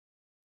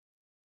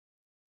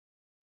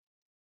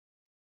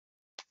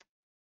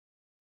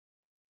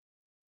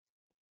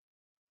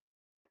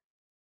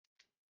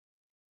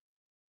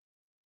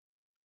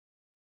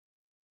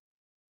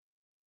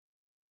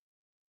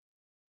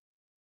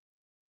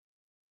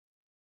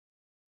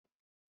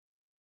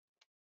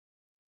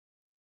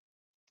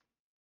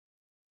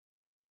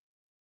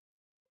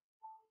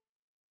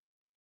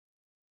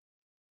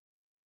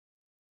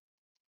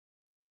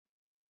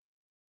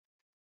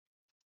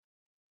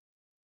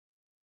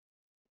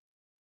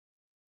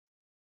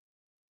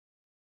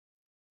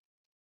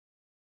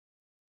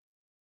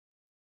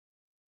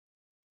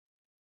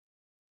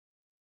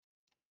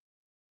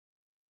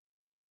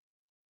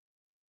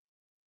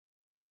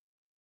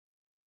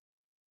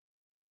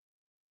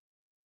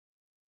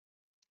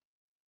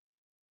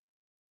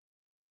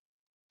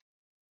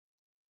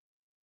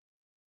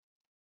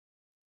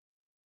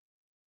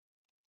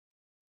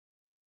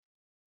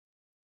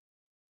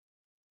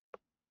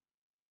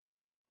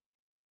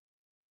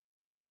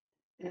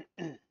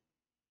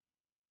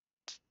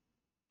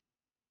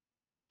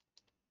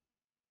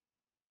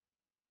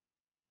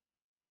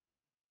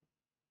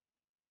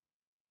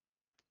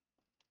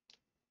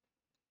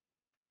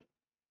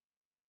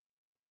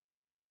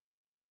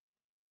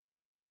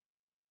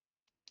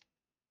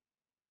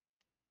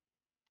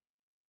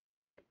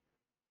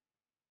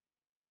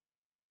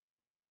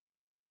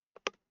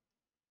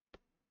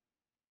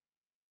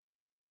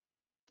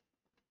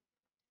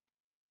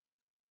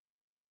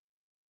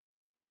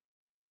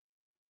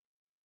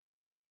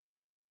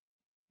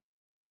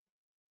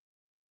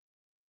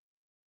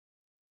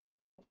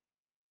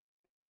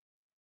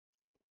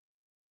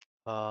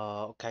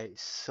Okay,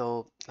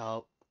 so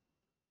uh,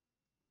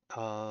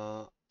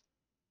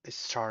 it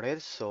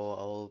started.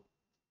 So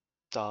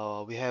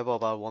we have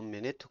about 1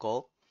 minute to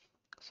go.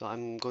 So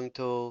I'm going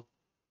to,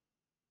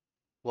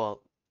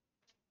 well,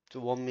 to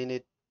 1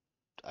 minute.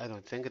 I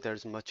don't think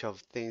there's much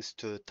of things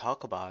to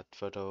talk about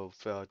for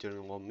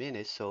during 1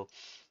 minute. So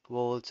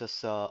we'll just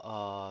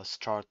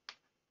start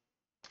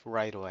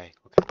right away.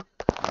 Okay.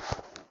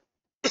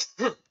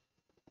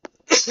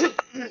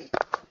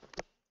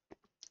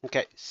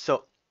 Okay.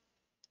 So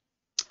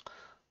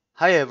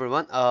hi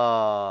everyone.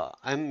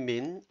 I'm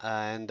Min,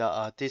 and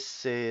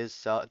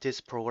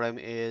this program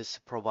is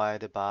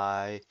provided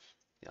by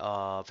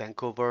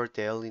Vancouver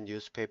Daily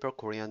Newspaper,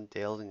 Korean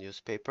Daily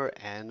Newspaper,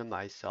 and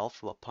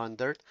myself,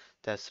 Wapondert.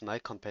 That's my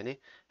company.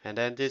 And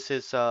then this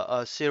is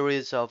a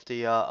series of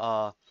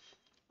the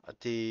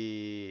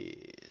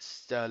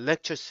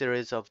lecture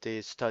series of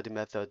the study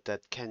method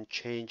that can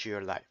change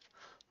your life,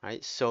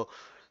 right? So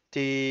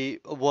the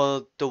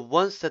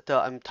ones that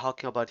I'm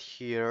talking about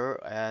here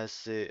as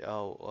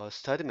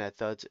study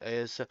methods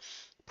is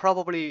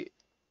probably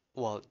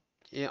well,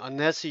 yeah,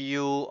 unless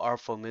you are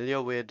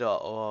familiar with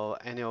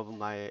any of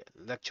my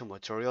lecture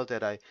material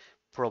that I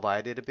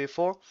provided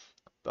before,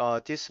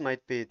 this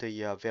might be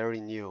the very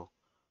new.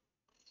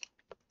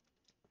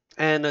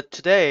 And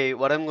today,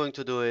 what I'm going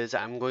to do is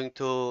I'm going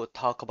to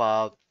talk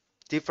about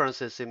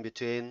differences in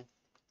between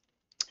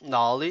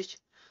knowledge,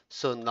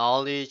 so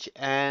knowledge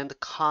and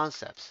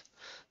concepts.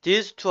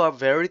 These two are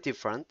very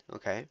different,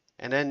 okay?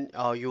 And then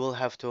you will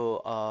have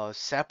to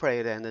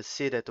separate and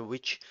see that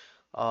which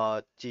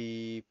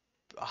the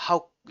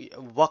how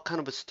what kind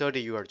of a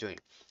study you are doing.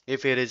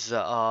 If it is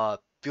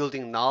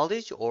building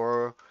knowledge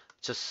or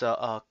just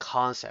a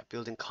concept,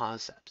 building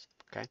concepts,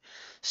 okay?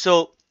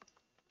 So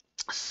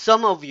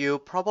some of you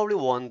probably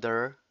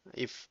wonder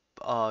if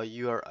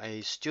you are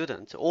a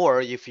student or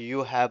if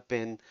you have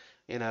been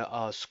in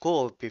a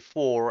school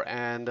before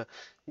and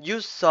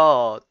you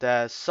saw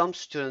that some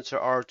students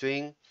are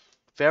doing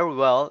very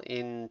well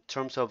in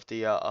terms of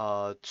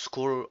the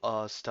school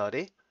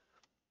study,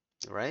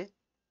 right?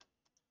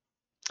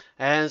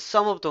 And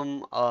some of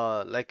them,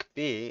 like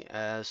me,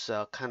 as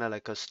kind of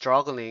like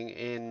struggling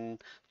in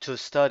to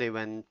study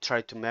when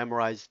try to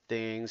memorize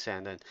things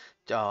and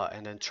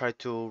then try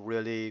to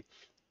really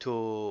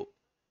to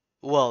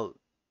well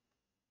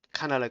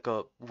kind of like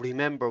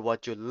remember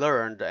what you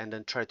learned and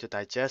then try to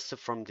digest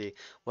from the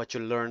what you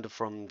learned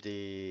from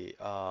the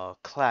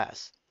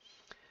class.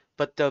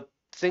 But the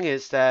thing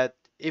is that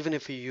even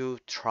if you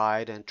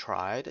tried and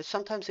tried,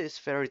 sometimes it's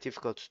very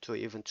difficult to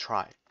even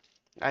try.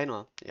 I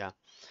know, yeah.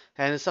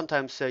 And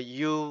sometimes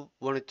you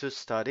wanted to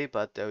study,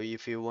 but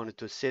if you wanted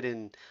to sit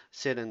in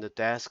the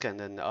desk and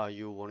then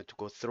you wanted to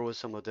go through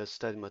some of the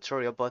study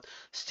material, but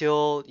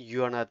still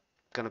you are not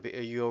gonna be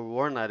you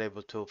were not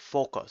able to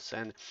focus,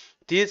 and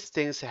these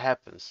things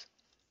happens.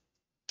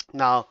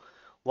 Now,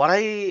 what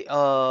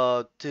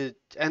I did,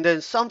 and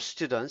then some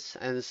students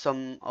and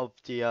some of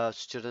the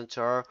students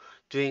are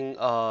doing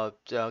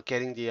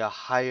getting the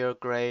higher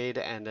grade,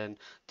 and then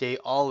they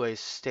always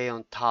stay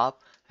on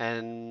top.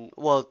 And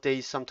well,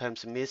 they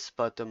sometimes miss,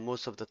 but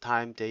most of the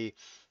time they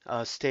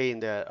stay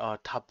in the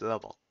top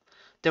level.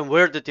 Then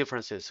where the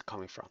difference is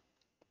coming from?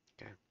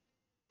 Okay.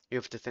 You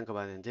have to think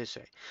about it in this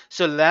way.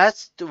 So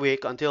last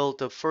week, until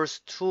the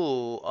first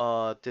two,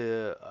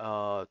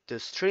 the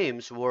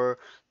streams were,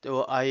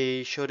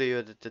 I showed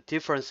you the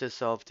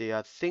differences of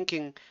the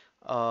thinking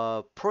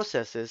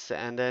processes,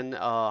 and then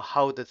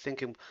how the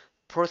thinking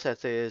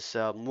process is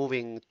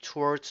moving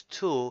towards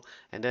two,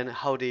 and then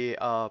how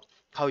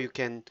you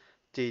can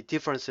the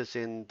differences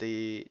in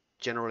the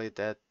generally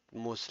that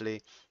mostly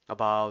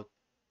about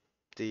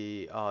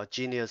the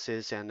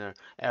geniuses and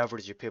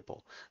average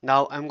people.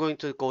 Now I'm going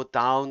to go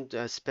down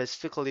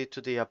specifically to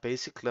the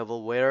basic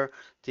level where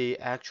the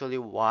actually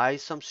why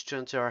some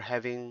students are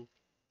having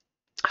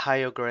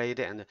higher grade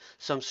and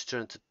some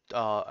students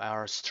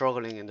are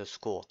struggling in the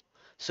school.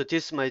 So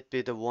this might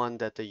be the one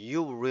that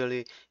you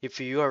really, if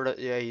you are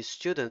a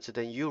student,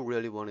 then you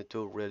really wanted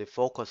to really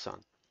focus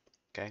on.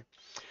 Okay.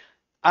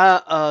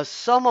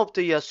 Some of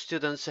the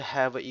students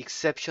have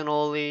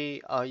exceptional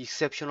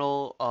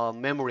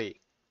memory.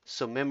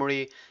 So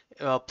memory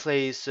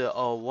plays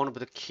one of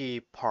the key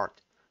part.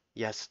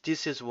 Yes,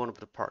 this is one of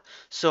the part.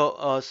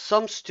 So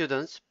some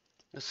students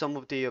some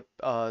of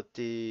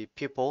the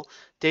people,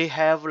 they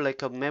have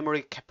like a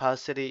memory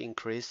capacity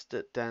increased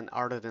than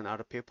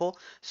other people.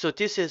 So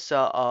this is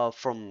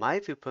from my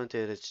viewpoint,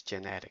 it is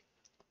genetic.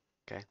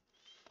 Okay.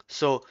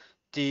 So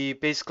the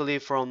basically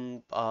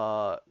from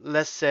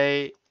let's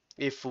say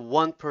if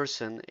one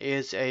person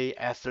is a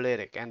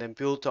athletic and then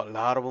built a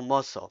lot of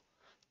muscle,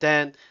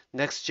 then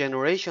next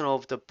generation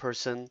of the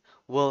person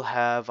will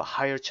have a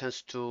higher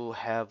chance to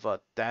have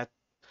that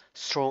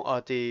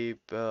strong the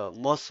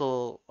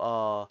muscle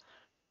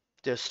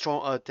the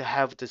strong to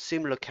have the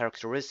similar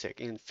characteristic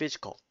in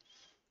physical.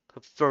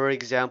 For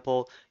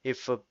example,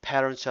 if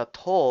parents are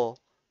tall,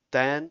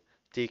 then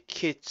the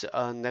kids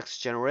next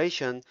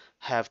generation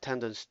have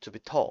tendency to be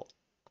tall.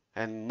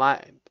 And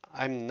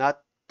I'm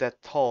not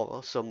that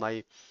tall, so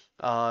my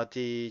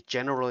the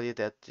generally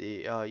that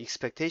the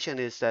expectation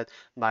is that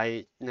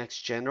my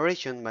next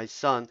generation, my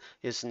son,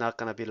 is not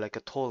gonna be like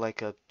a tall,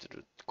 like a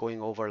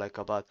going over like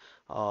about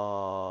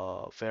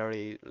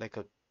very like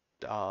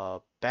a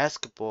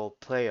basketball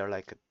player,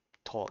 like a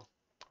tall,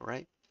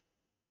 right?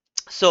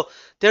 So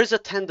there's a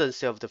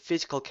tendency of the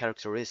physical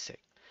characteristic.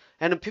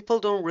 And people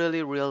don't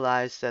really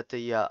realize that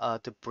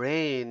the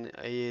brain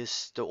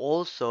is the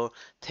also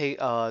take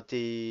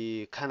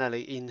the kind of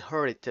like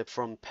inherited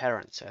from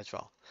parents as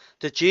well.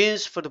 The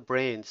genes for the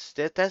brains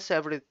that's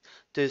every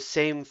the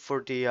same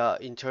for the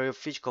interior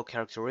physical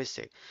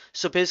characteristic.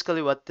 So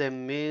basically, what that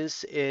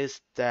means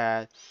is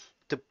that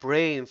the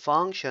brain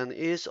function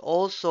is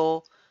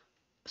also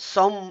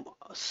some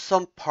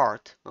some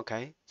part,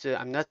 okay, so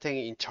I'm not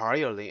saying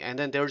entirely, and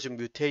then there's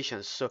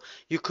mutations, so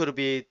you could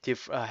be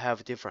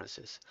have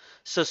differences.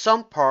 So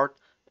some part,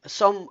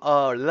 some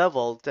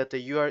level that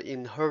you are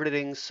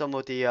inheriting some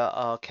of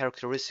the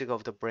characteristic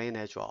of the brain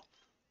as well.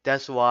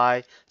 That's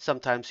why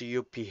sometimes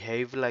you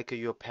behave like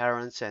your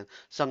parents, and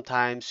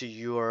sometimes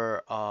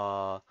you're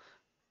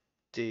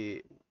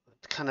the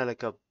kind of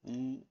like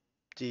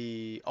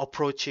the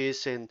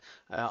approaches and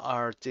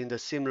are in the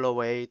similar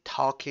way.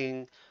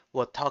 Talking,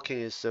 what talking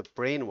is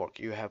brain work.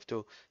 You have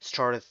to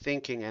start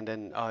thinking and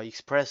then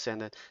express,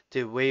 and then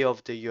the way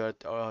of the your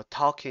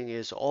talking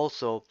is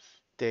also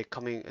they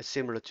coming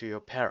similar to your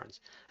parents.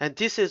 And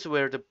this is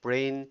where the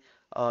brain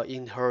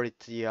inherit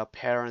the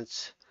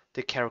parents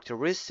the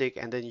characteristic,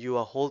 and then you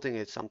are holding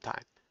it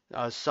sometime,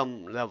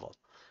 some level,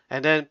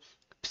 and then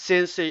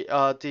since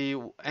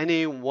the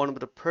any one of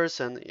the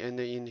person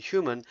in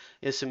human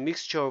is a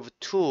mixture of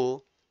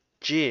two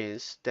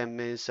genes, that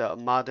means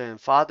mother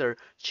and father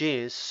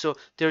genes, so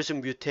there's a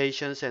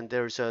mutations and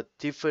there's a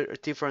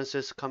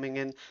differences coming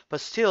in,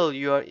 but still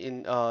you are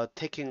in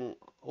taking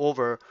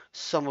over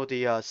some of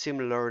the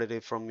similarity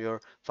from your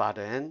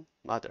father and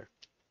mother.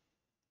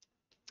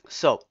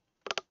 So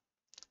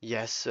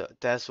yes,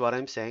 that's what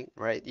I'm saying,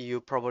 right?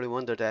 You probably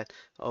wonder that,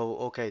 oh,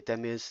 okay, that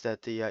means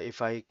that the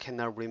if I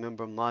cannot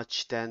remember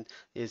much, then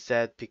is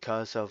that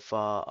because of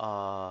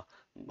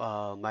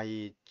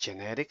my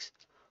genetics?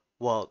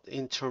 Well,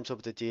 in terms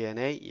of the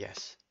DNA,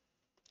 yes.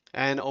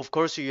 And of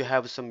course, you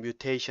have some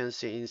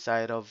mutations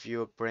inside of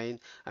your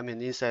brain, I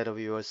mean, inside of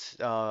your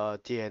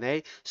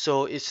DNA.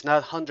 So it's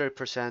not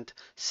 100%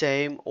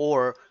 same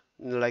or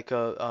like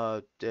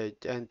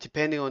and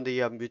depending on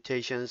the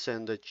mutations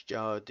and the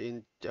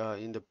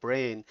in the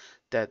brain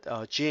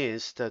that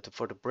genes that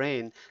for the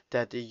brain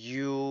that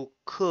you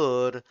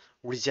could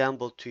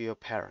resemble to your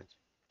parents.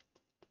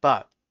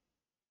 But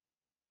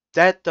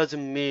that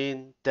doesn't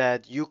mean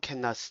that you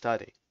cannot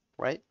study,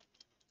 right?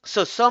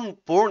 So some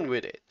born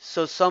with it.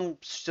 So some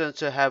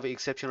students have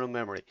exceptional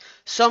memory.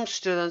 Some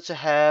students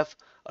have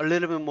a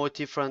little bit more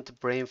different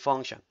brain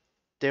function.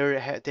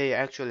 They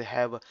actually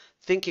have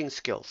thinking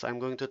skills. I'm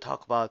going to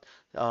talk about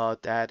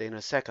that in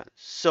a second.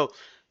 So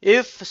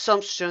if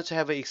some students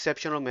have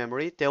exceptional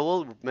memory, they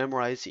will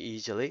memorize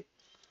easily.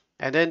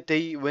 And then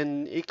they,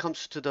 when it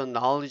comes to the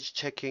knowledge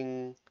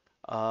checking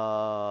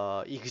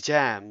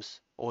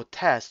exams or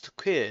test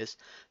quiz,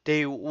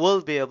 they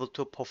will be able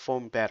to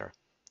perform better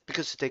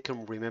because they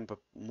can remember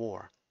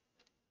more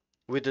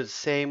with the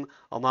same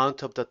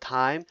amount of the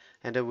time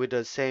and then with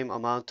the same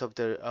amount of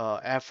the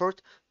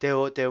effort.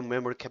 Their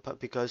memory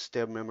because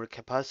their memory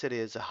capacity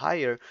is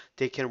higher,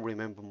 they can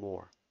remember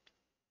more.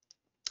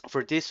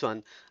 For this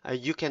one,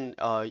 you can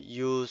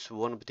use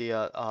one of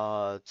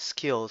the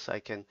skills I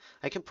can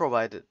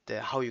provide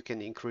how you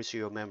can increase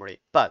your memory,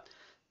 but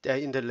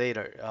in the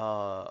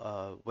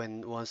later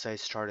when once I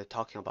started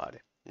talking about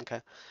it.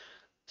 Okay,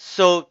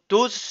 so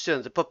those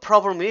students, but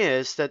problem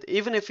is that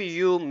even if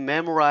you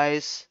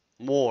memorize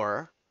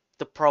more,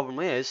 the problem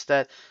is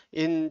that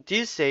in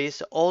these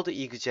days, all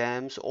the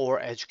exams or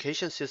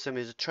education system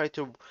is try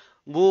to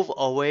move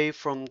away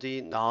from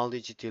the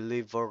knowledge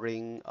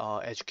delivering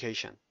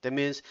education. That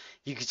means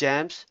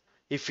exams,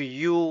 if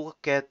you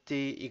get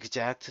the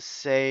exact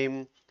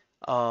same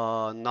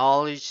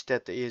knowledge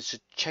that is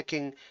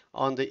checking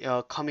on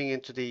the coming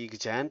into the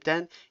exam,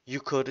 then you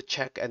could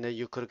check and then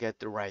you could get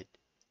the right.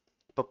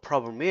 But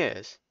problem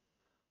is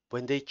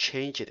when they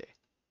changed it.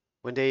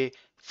 when they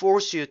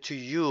force you to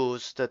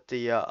use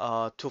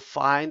to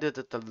find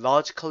the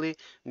logically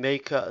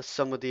make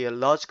some of the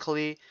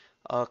logically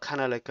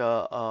kind of like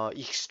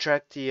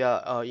extract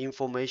the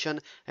information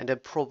and then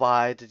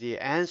provide the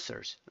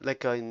answers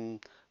like in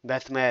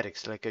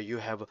mathematics like you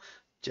have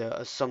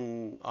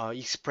some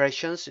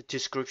expressions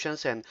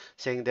descriptions and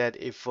saying that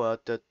if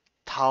the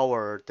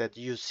tower that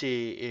you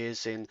see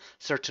is in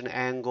certain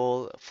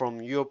angle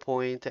from your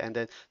point and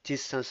then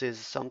distance is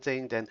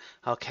something, then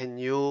how can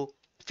you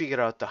figure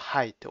out the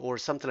height or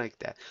something like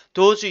that?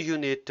 Those you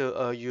need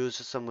to use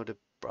some of the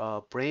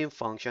brain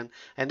function,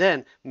 and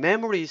then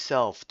memory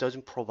itself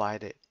doesn't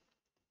provide it.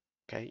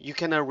 Okay, you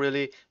cannot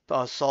really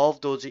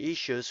solve those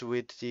issues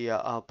with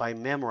the by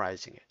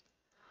memorizing it.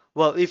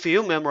 Well, if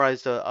you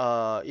memorize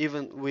the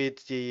even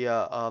with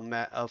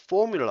the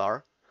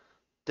formula,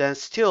 then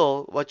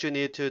still what you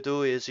need to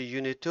do is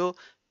you need to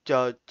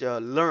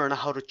learn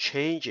how to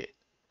change it.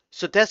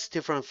 So that's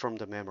different from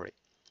the memory.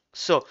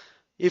 So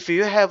if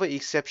you have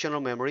exceptional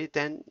memory,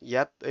 then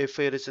yep, if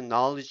it is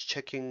knowledge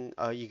checking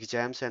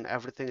exams and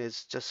everything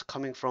is just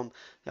coming from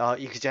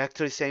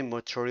exactly same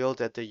material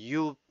that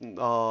you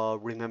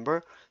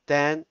remember,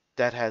 then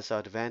that has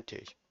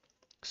advantage.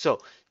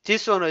 So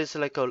this one is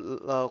like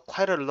a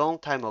quite a long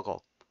time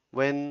ago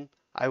when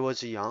I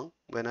was young,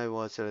 when I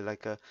was in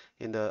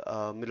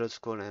the middle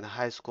school and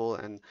high school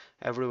and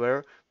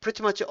everywhere.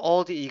 Pretty much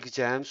all the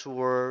exams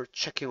were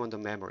checking on the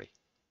memory.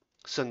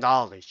 So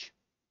knowledge,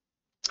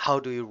 how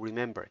do you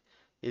remember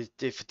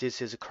if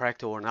this is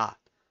correct or not?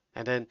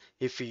 And then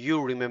if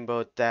you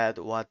remember that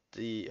what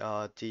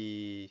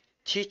the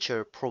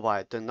teacher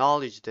provide, the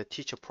knowledge the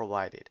teacher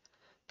provided,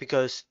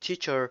 because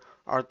teachers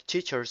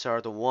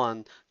are the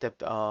one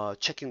that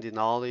checking the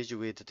knowledge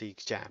with the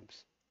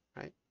exams,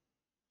 right?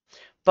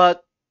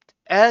 But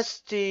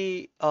as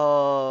the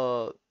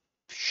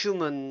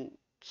human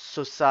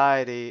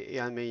society,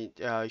 I mean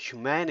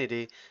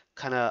humanity,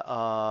 kind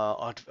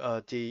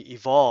of the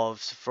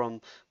evolves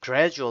from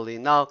gradually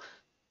now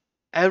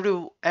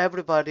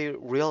everybody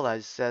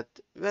realized that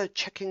well,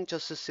 checking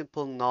just a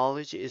simple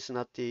knowledge is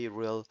not the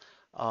real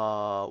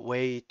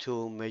way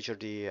to measure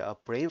the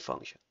brain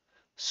function.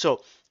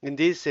 So in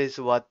this is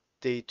what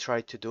they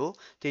try to do.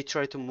 They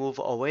try to move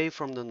away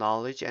from the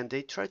knowledge and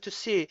they try to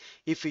see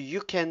if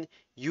you can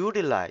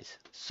utilize.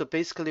 So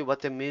basically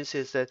what that means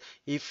is that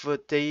if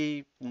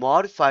they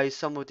modify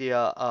some of the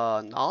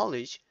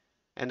knowledge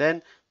and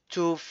then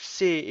to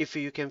see if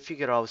you can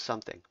figure out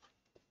something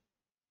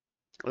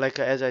like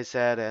as I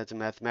said, as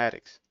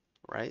mathematics,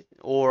 right?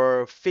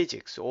 Or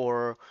physics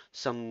or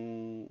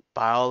some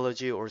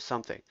biology or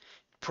something.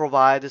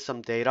 Provide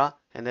some data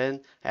and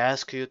then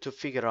ask you to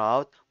figure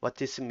out what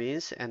this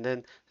means and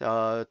then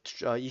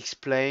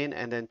explain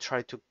and then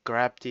try to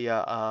grab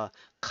the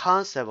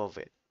concept of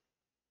it.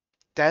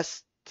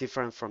 That's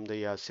different from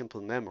the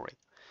simple memory.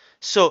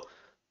 So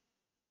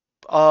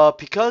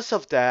because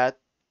of that,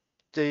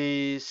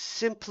 they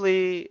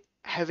simply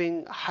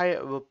having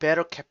higher,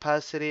 better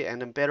capacity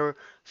and a better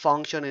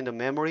function in the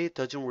memory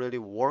doesn't really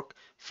work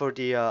for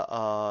the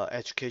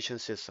education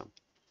system.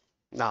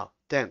 Now,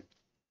 then,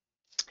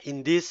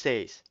 in these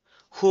days,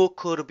 who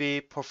could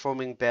be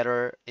performing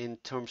better in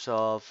terms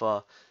of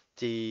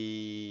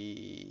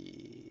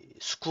the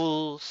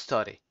school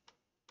study,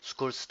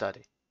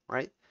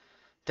 right?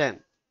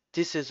 Then,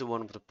 this is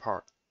one of the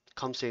part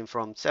comes in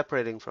from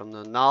separating from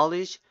the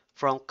knowledge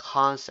from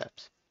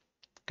concepts.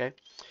 Okay.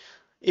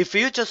 If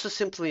you just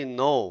simply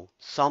know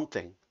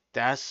something,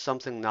 that's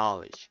something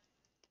knowledge,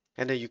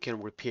 and then you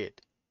can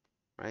repeat,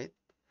 right?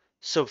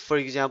 So, for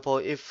example,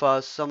 if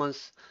someone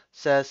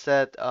says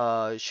that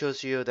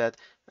shows you that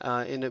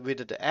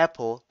with the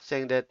apple,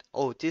 saying that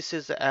oh, this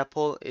is the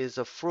apple is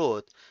a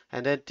fruit,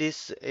 and then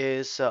this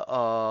is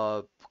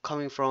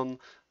coming from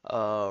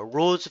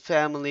rose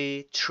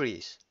family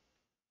trees,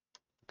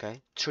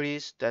 okay?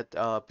 Trees that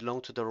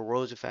belong to the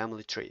rose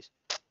family trees.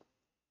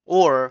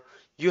 Or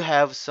you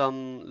have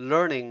some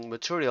learning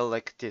material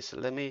like this.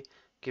 Let me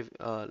get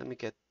a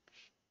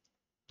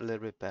little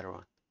bit better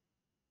one.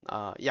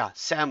 Yeah,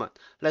 salmon.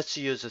 Let's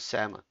use a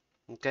salmon.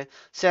 Okay,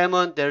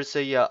 salmon. There's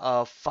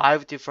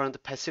five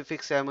different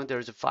Pacific salmon.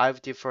 There's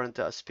five different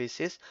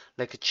species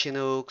like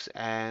Chinooks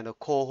and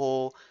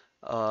Coho,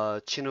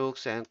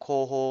 Chinooks and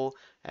Coho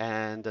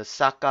and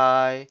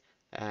Sockeye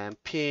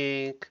and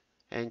pink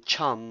and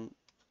chum,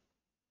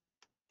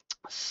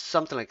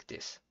 something like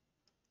this.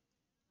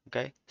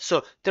 Okay,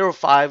 so there are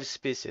five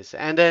species,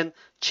 and then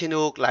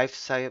Chinook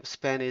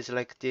lifespan is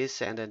like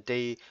this, and then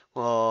they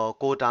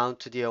go down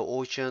to the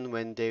ocean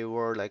when they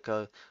were like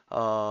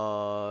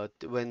about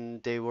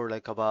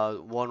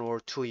 1 or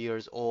 2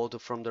 years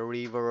old from the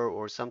river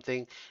or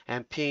something,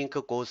 and pink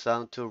goes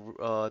down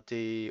to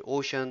the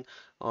ocean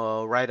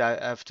right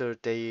after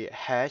they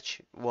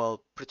hatch.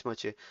 Well, pretty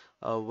much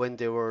when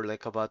they were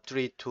like about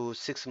 3 to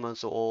 6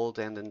 months old,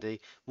 and then they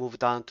move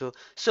down to.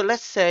 So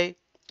let's say.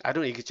 I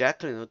don't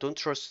exactly know. Don't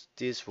trust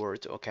these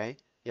words, okay?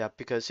 Yeah,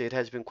 because it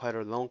has been quite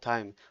a long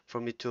time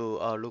for me to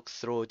look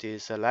through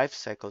this life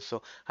cycle,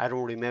 so I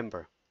don't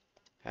remember.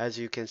 As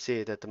you can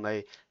see that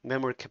my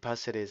memory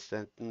capacity is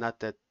not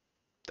that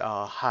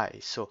high.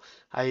 So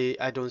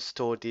I don't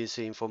store this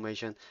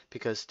information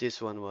because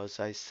this one was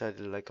I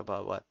studied like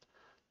about what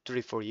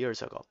 3 4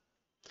 years ago.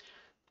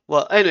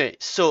 Well, anyway,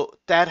 so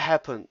that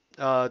happened.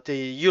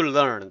 You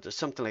learned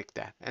something like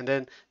that, and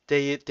then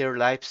their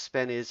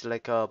lifespan is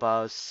like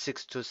about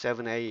 6 to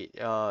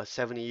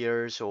 7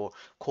 years, or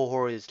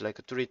cohort is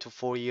like 3 to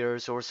 4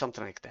 years, or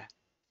something like that.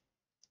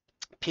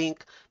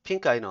 Pink,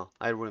 pink, I know,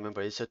 I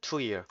remember. It's a 2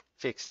 year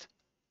fixed.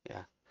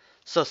 Yeah.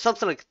 So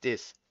something like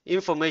this.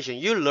 Information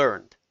you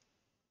learned.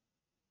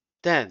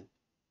 Then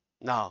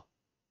now,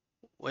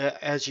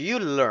 as you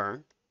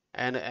learn,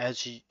 and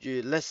as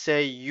let's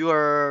say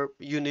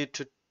you need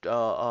to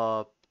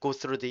go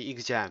through the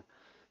exam.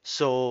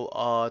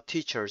 So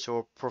teachers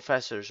or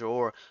professors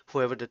or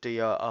whoever that they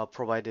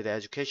provided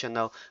education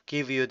now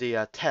give you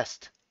the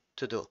test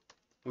to do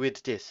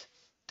with this.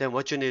 Then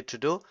what you need to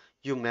do,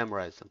 you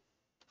memorize them,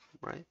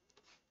 right?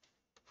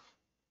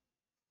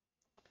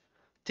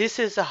 This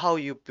is how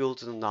you build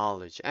the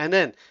knowledge. And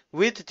then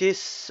with these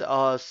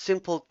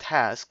simple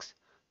tasks,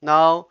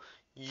 now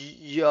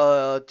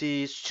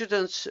the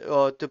students,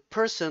 the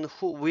person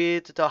who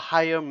with the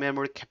higher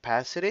memory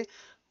capacity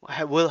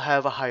will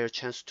have a higher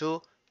chance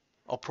to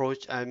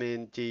approach, I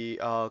mean, the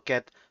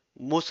get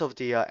most of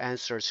the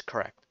answers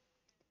correct,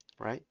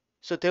 right?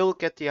 So they will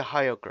get the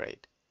higher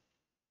grade.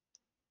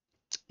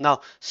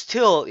 Now,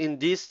 still in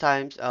these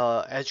times,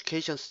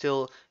 education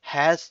still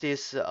has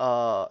this,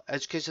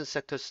 education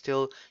sector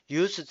still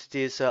uses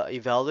this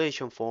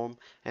evaluation form,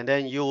 and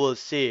then you will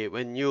see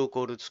when you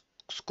go to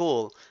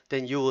school,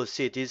 then you will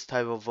see this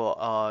type of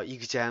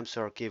exams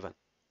are given.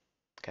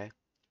 Okay,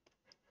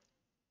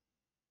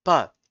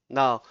 but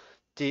now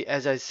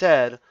as I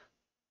said,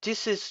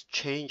 this is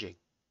changing.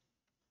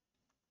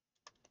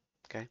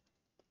 Okay.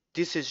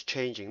 This is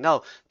changing.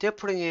 Now they're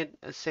putting it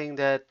saying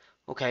that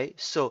okay,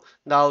 so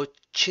now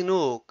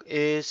Chinook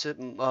is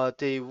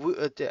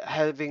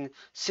having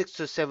 6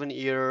 to 7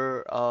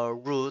 year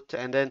route,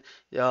 and then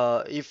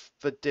if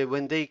but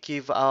when they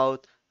give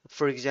out,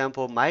 for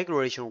example,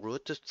 migration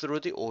route through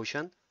the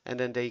ocean, and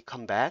then they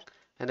come back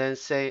and then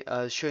say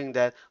showing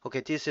that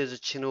okay, this is a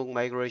Chinook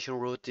migration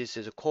route, this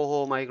is a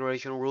Koho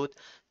migration route,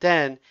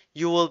 then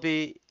you will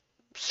be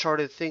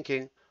started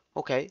thinking,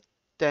 okay,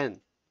 then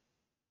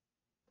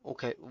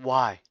okay,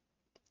 why?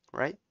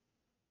 Right?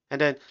 And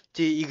then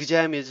the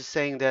exam is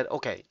saying that,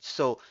 okay,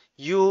 so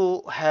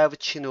you have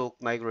Chinook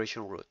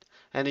migration route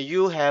and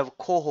you have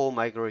Koho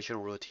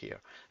migration route here.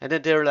 And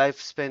then their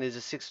lifespan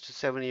is 6 to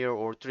 7 year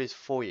or 3 to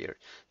 4 years.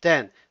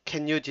 Then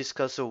can you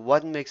discuss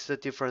what makes the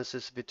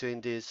differences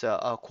between this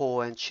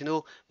Koho and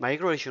Chinook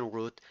migration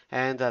route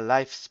and the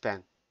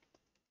lifespan?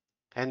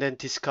 And then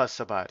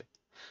discuss about it.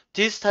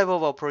 This type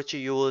of approach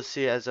you will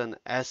see as an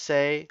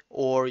essay,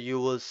 or you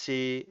will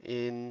see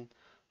in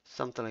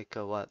something like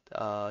a what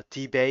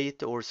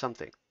debate or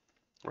something,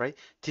 right?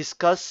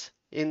 Discuss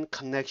in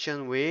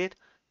connection with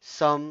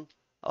some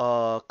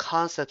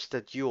concepts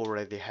that you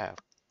already have.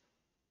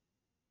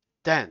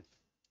 Then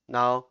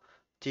now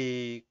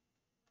the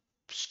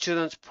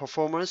students'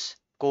 performance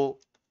go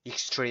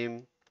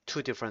extreme,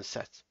 two different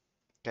sets.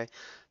 Okay,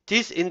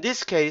 this in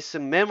this case,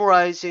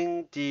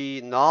 memorizing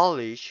the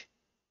knowledge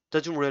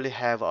doesn't really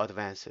have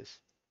advances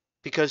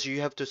because you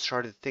have to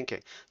start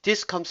thinking.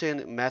 This comes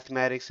in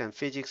mathematics and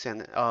physics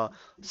and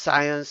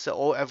science,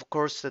 or of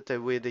course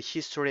with the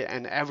history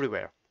and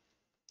everywhere.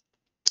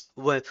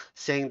 When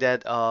saying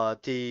that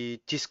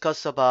the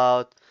discuss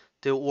about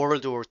the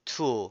World War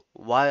II,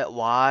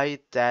 why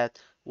that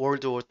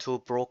World War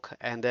II broke,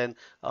 and then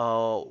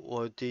or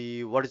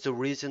what is the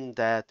reason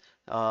that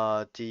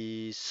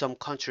the some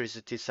countries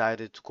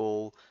decided to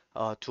go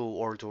to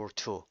World War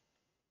II,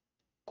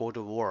 go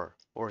to war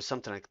or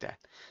something like that.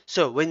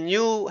 So when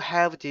you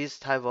have this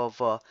type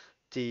of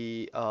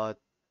the uh,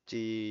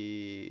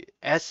 the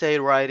essay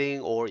writing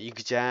or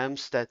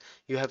exams that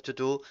you have to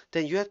do,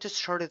 then you have to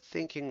start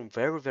thinking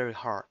very, very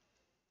hard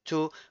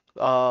to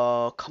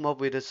come up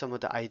with some of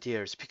the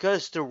ideas.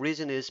 Because the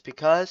reason is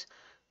because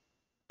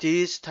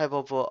these type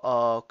of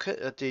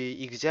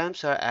the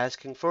exams are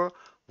asking for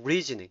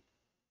reasoning.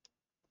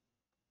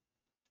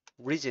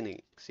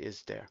 Reasoning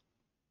is there.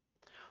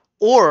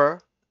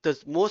 Or the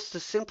most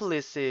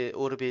simplest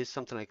would be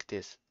something like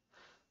this.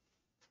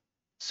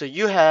 So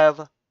you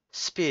have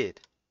speed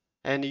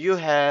and you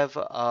have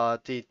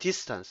the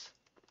distance.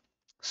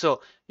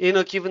 So in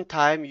a given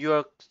time, you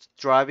are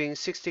driving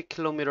 60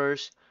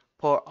 kilometers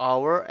per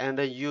hour and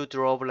then you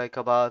drove like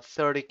about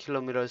 30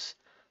 kilometers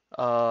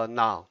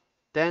now.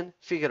 Then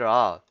figure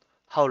out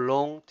how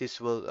long this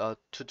will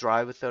to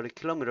drive 30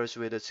 kilometers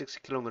with a 60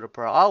 kilometer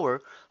per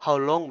hour. How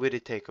long will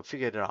it take?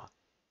 Figure it out.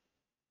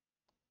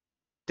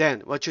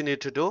 Then what you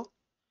need to do,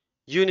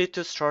 you need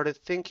to start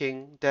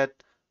thinking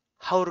that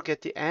how to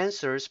get the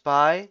answers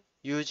by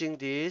using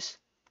this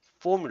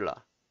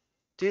formula.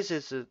 This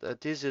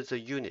is a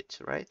unit,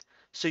 right?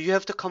 So you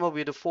have to come up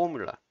with a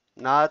formula.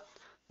 Not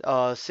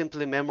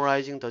simply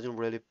memorizing doesn't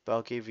really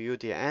give you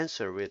the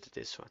answer with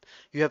this one.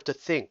 You have to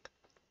think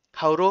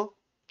how to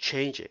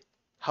change it.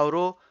 how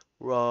to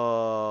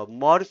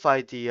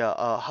modify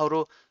how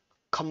to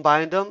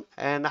combine them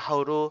and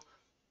how to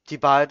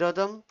divide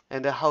them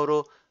and how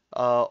to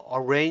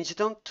arrange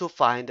them to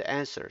find the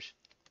answers.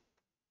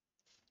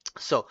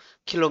 So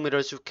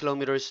kilometers with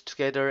kilometers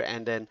together,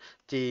 and then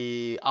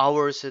the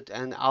hours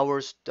and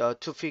hours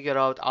to figure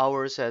out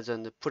hours as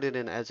an put it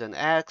in as an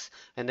x,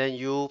 and then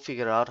you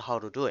figure out how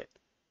to do it,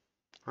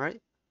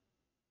 right?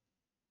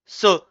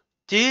 So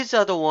these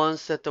are the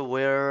ones that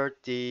where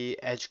the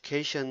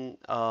education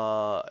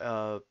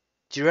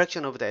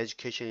direction of the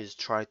education is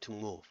try to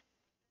move,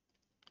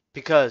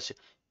 because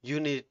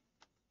you need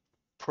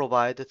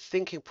provide the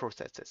thinking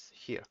processes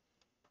here.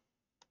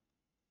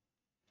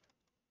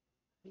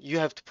 You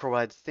have to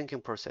provide thinking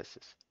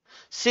processes.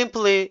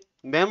 Simply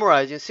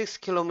memorizing 6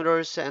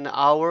 kilometers an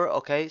hour,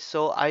 okay,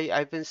 so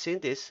I've been seeing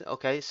this,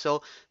 okay,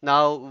 so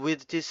now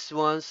with these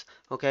ones,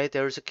 okay,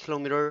 there's a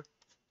kilometer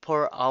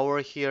per hour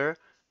here,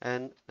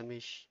 and let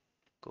me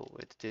go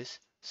with this.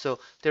 So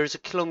there's a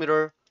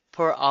kilometer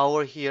per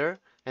hour here,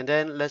 and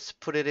then let's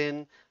put it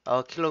in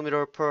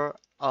kilometer per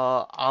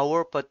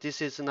hour, but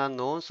this is not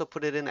known, so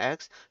put it in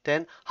x.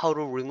 Then how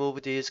to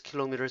remove these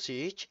kilometers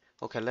each?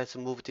 Okay, let's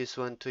move this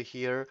one to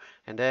here,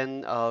 and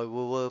then we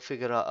will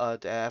figure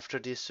out after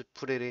this,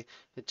 put it in,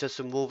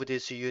 just move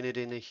this unit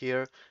in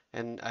here,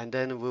 and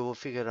then we will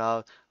figure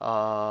out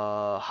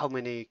how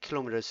many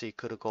kilometers it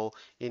could go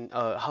in,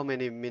 how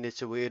many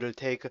minutes it'll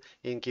take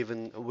in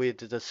given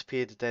with the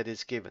speed that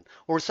is given,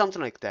 or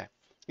something like that.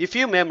 If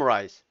you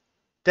memorize,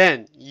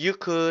 then you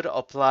could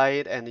apply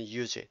it and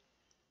use it.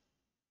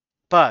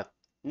 But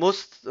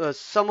most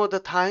some of the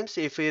times,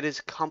 if it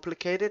is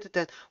complicated,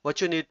 then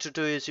what you need to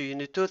do is you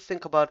need to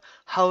think about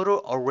how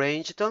to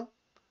arrange them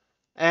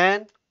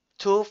and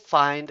to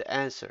find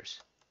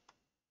answers.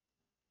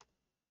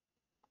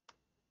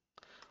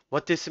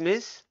 What this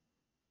means?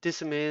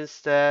 This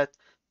means that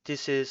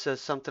this is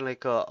something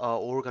like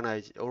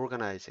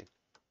organizing.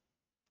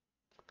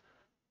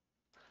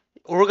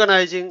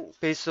 Organizing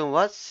based on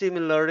what?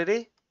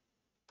 Similarity,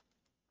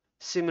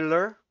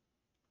 similar,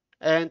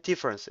 and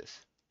differences.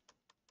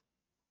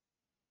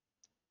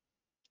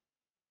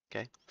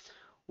 Okay.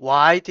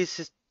 Why this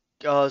is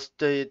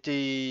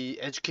the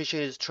education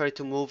is trying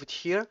to move it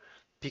here?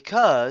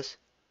 Because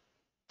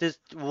this,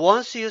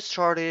 once you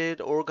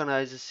started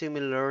organize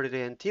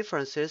similarity and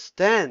differences,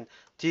 then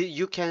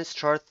you can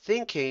start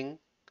thinking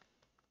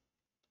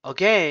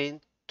again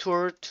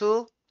toward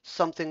to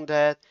something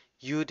that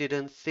you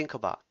didn't think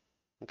about.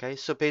 Okay,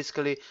 so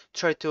basically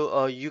try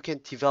to you can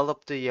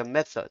develop the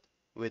method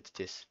with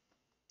this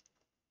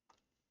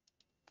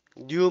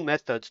new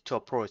methods to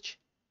approach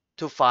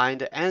to find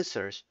the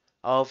answers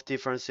of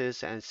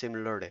differences and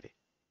similarity.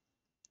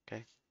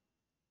 Okay,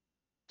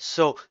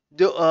 so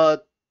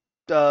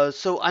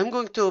so I'm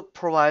going to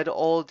provide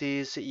all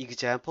these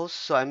examples.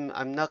 So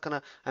I'm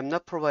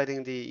not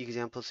providing the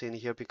examples in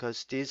here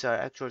because these are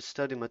actual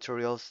study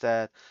materials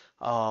that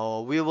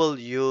we will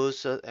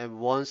use and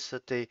once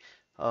the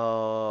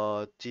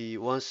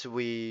once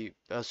we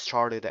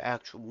started the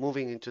actual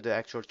moving into the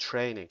actual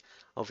training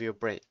of your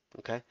brain.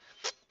 Okay,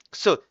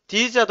 so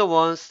these are the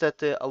ones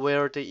that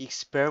where the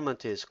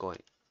experiment is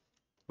going,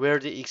 where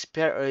the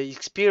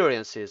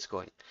experience is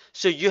going.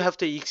 So you have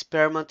to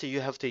experiment,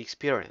 you have to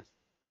experience.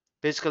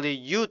 Basically,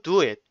 you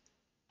do it,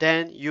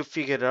 then you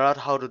figure out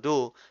how to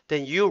do,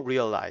 then you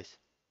realize,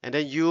 and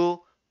then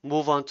you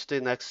move on to the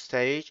next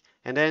stage,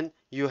 and then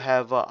you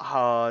have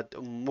a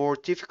more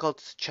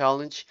difficult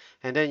challenge,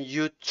 and then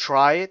you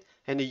try it,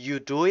 and you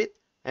do it,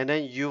 and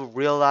then you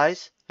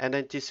realize, and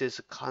then this is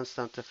a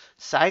constant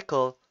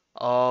cycle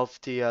of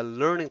the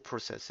learning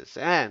processes.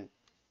 And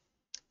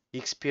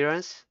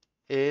experience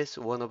is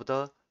one of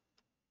the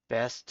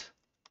best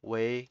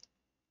way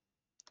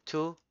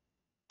to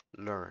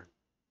learn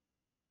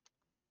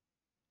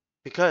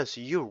because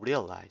you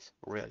realize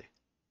really.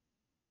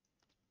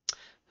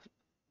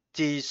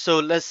 So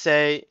let's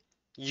say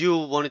you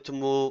wanted to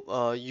move,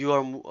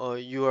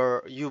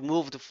 you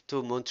moved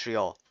to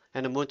Montreal,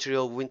 and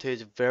Montreal winter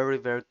is very,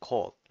 very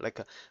cold, like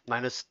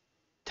minus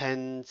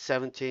 10,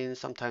 17,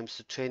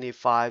 sometimes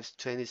 25,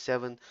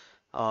 27,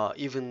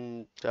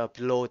 even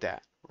below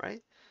that,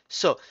 right?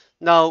 So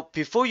now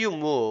before you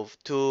move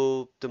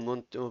to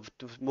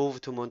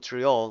move to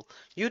Montreal,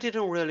 you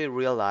didn't really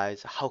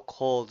realize how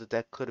cold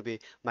that could be,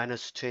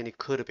 minus 20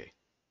 could be.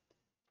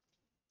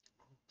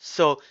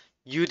 So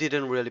you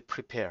didn't really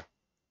prepare.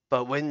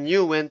 But when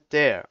you went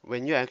there,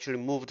 when you actually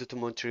moved to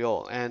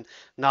Montreal, and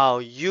now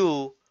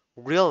you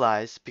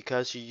realize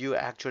because you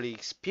actually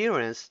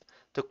experienced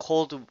the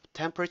cold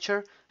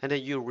temperature, and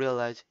then you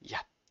realize,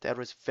 yeah, that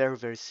was very,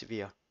 very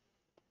severe.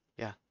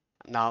 Yeah.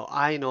 Now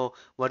I know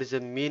what is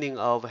the meaning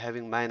of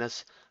having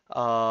minus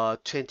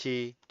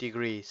 20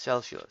 degrees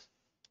Celsius.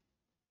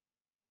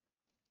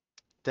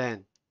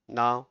 Then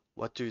now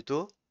what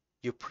do?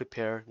 You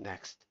prepare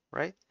next,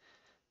 right?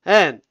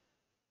 And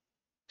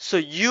so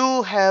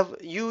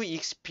you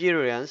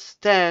experience,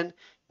 then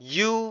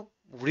you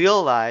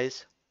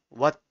realize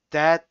what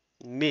that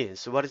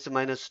means? What is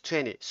minus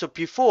 20? So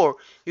before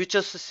you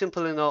just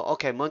simply know,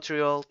 okay,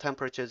 Montreal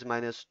temperature is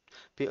minus,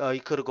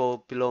 it could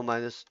go below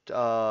minus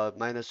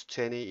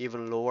 20,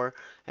 even lower,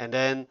 and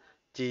then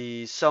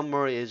the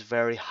summer is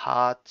very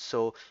hot,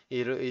 so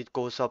it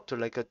goes up to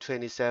like a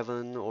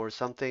 27 or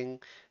something.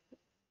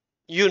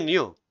 You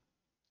knew.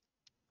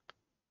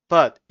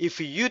 But if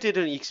you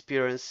didn't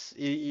experience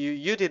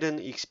you didn't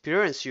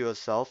experience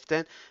yourself,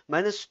 then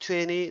minus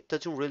 20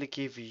 doesn't really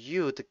give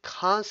you the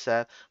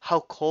concept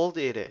how cold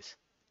it is.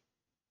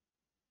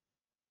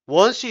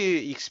 Once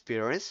you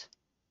experience,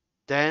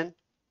 then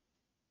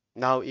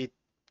now it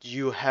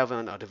you have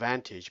an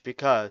advantage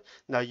because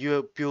now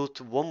you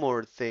built one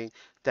more thing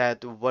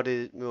that what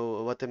it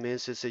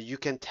means is that you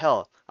can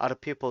tell other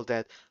people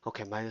that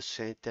okay, minus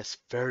 20, that's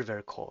very,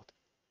 very cold.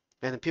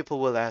 And people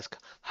will ask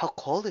how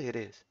cold it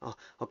is. Oh,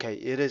 okay,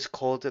 it is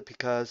cold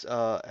because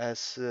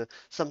as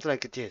something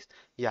like this.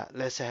 Yeah,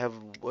 let's have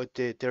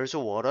there's a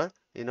water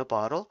in a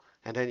bottle,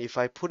 and then if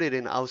I put it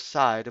in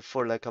outside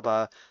for like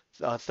about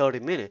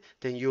 30 minutes,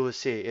 then you will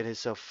see it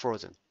is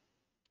frozen.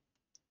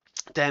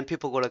 Then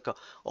people go like,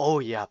 oh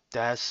yeah,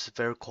 that's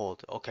very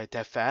cold. Okay,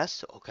 that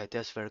fast. Okay,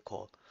 that's very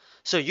cold.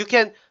 So you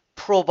can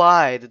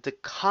provide the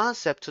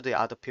concept to the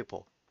other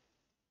people.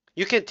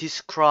 You can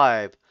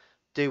describe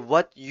the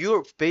what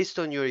you're based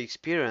on your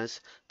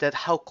experience that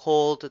how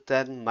cold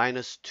that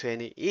minus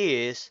 20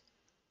 is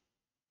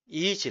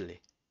easily.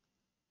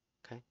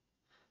 Okay.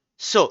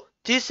 So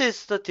this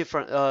is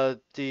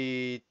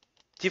the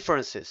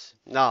differences.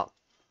 Now,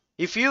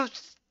 if you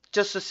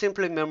just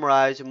simply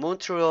memorize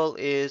Montreal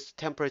is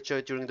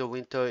temperature during the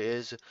winter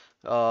is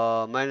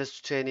minus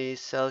 20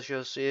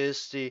 Celsius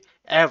is the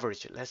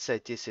average. Let's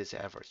say this is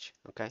average,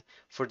 okay,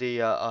 for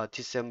the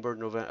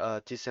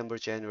December,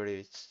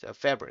 January,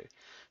 February.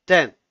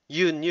 Then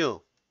you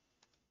knew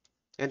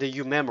and then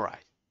you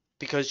memorize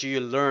because you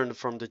learned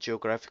from the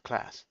geography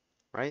class,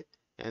 right?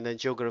 And then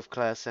geography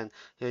class and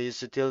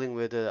is dealing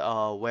with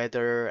the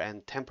weather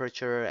and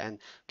temperature and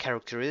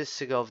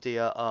characteristic of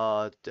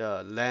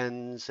the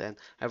lands and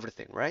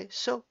everything, right?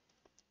 So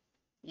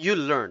you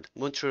learned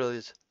Montreal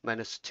is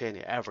minus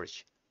 20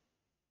 average,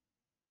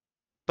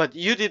 but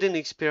you didn't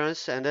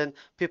experience. And then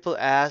people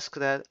ask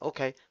that,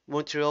 okay,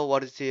 Montreal,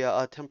 what is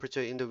the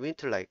temperature in the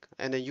winter like?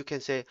 And then you can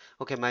say,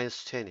 okay,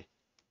 minus 20.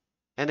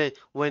 And then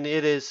when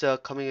it is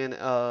coming in,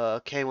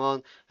 came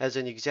on as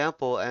an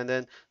example, and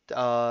then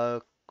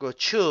go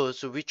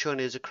choose which one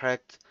is the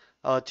correct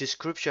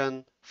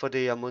description for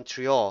the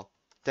Montreal,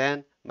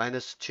 then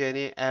minus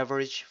 20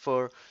 average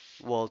for,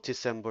 well,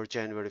 December,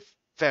 January,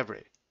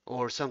 February,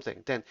 or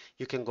something. Then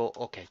you can go,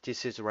 okay,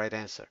 this is the right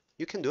answer.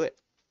 You can do it.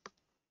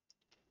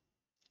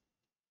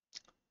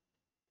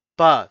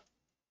 But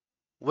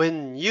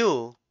when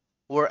you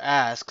were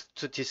asked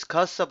to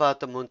discuss about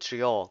the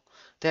Montreal,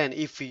 then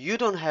if you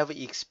don't have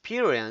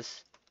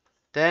experience,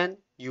 then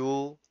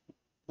you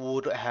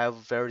would have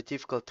very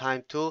difficult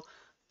time to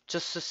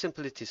just to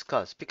simply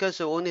discuss because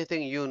the only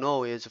thing you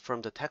know is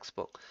from the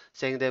textbook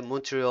saying that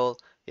Montreal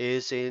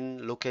is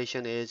in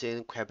location is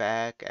in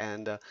Quebec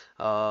and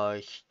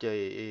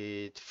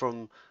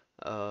from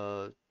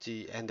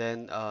and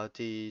then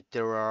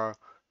there are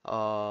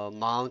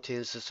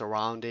mountains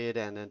surrounded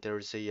and then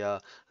there's a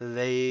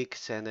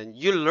lakes and then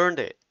you learned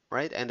it,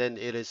 right? And then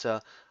it is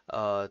a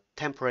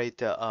temperate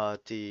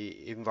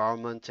the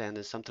environment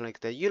and something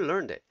like that, you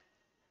learned it.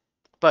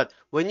 But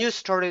when you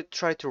started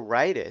try to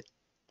write it,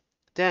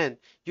 then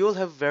you'll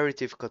have very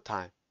difficult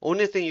time.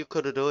 Only thing you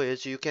could do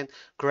is you can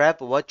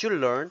grab what you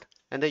learned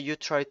and then you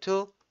try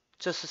to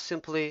just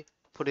simply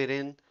put it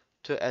in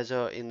to as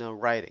a in a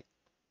writing.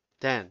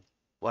 Then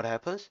what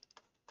happens?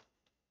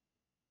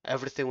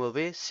 Everything will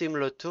be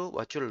similar to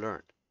what you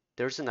learned.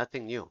 There's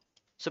nothing new.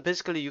 So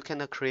basically you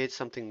cannot create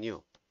something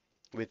new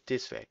with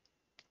this way.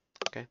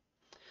 Okay.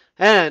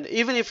 And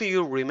even if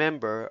you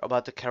remember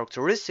about the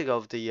characteristic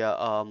of the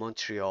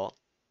Montreal,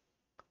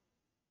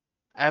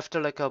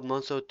 after like a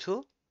month or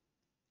two,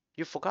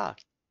 you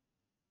forgot.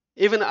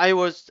 Even I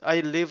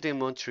lived in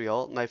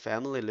Montreal. My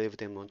family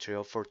lived in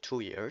Montreal for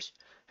 2 years,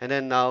 and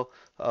then now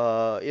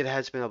it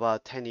has been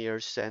about 10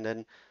 years. And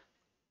then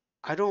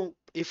I don't.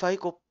 If I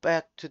go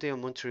back to the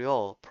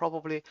Montreal,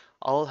 probably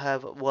I'll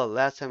have. Well,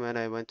 last time when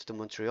I went to the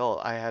Montreal,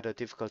 I had a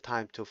difficult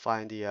time to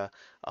find the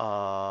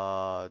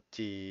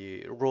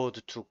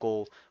road to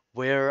go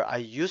where I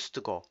used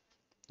to go.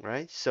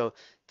 Right? So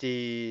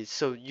the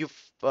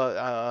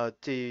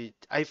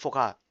I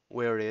forgot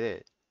where it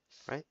is.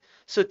 Right?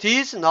 So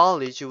this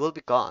knowledge will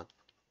be gone.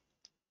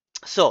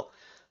 So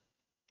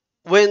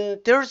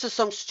when there's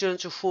some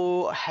students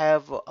who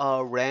have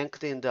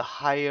ranked in the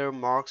higher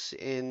marks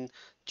in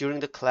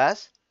during the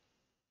class,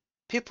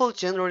 people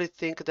generally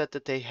think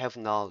that they have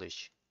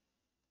knowledge,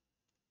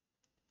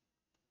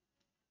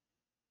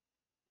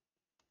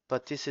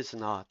 but this is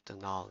not the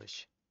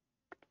knowledge.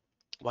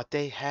 What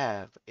they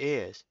have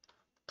is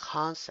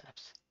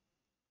concepts.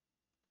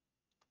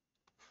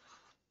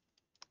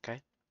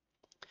 Okay,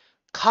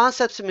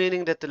 Concepts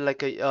meaning that like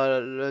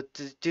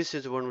this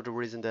is one of the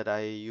reasons that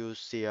I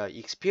use the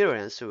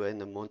experience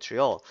in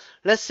Montreal.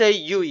 Let's say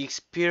you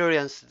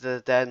experience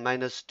that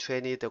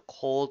 -20, the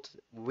cold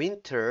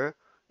winter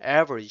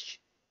average.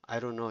 I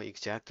don't know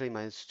exactly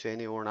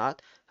 -20 or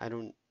not. I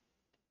don't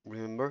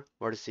remember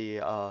what is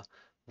the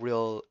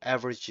real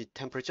average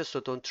temperature, so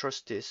don't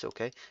trust this,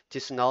 okay?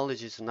 This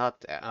knowledge is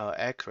not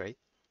accurate.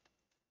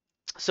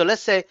 So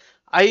let's say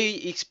I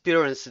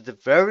experienced the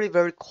very,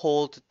 very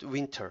cold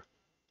winter.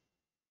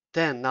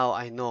 Then now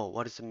I know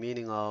what is the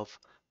meaning of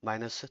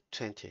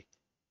 -20,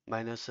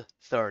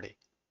 -30,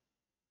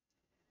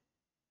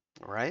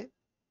 right?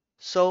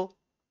 So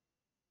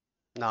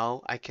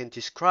now I can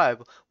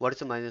describe what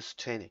is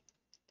 -20.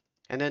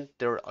 And then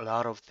there are a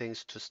lot of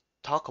things to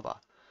talk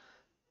about.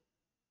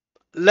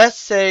 Let's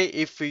say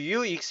if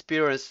you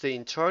experience the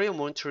interior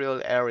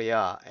Montreal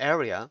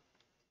area,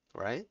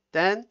 right?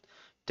 Then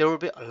there will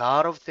be a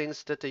lot of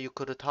things that you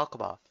could talk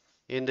about.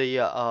 In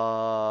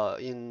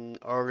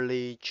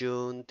early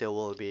June, there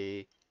will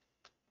be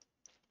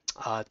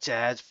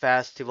jazz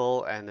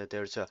festival and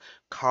there's a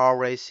car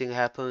racing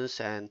happens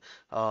and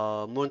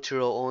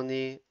Montreal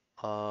only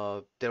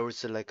there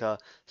was like a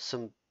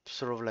some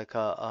sort of like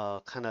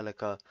a kind of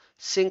like a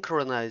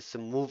synchronized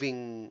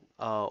moving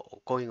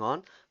going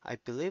on. I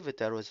believe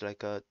that was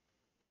like a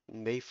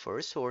May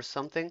 1st or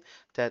something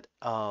that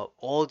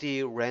all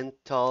the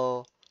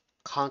rental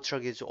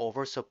contract is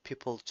over, so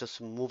people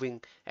just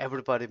moving,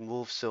 everybody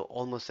moves so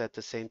almost at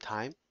the same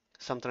time.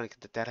 Something like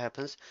that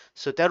happens.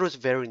 So that was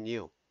very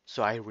new.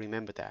 So I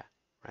remember that,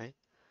 right?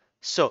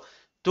 So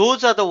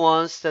those are the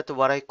ones that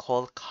what I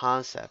call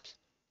concepts.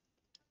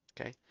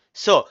 Okay.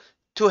 So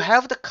to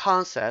have the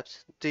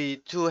concepts,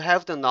 to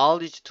have the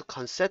knowledge to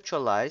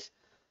conceptualize,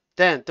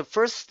 then the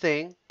first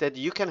thing that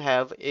you can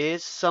have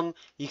is some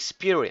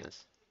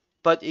experience.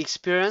 But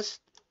experience,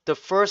 the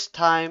first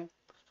time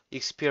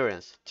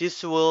experience,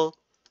 this will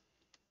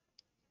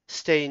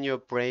stay in your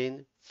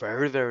brain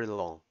very, very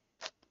long.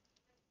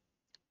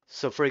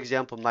 So for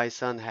example, my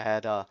son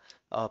had a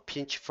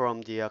pinch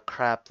from the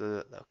crab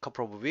a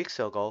couple of weeks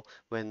ago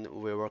when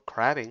we were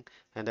crabbing,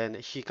 and then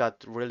he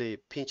got really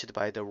pinched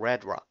by the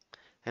red rock.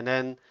 And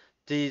then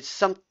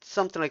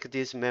something like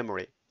this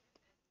memory.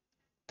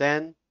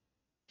 Then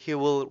he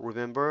will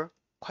remember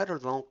quite a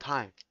long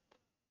time.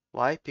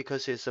 Why?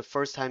 Because it's a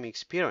first time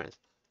experience.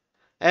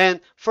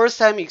 And first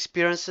time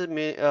experience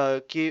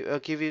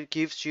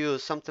gives you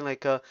something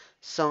like a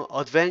some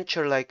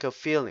adventure like a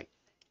feeling,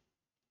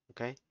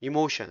 okay?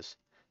 Emotions.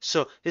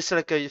 So it's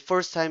like a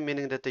first time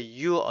meaning that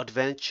you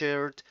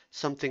adventured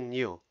something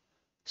new.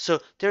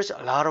 So there's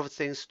a lot of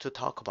things to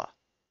talk about.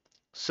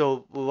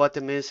 So what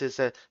it means is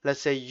that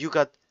let's say you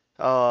got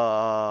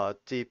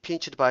the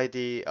pinched by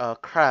the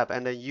crab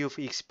and then you've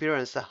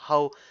experienced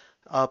how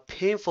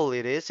painful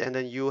it is and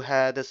then you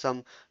had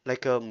some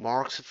like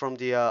marks from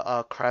the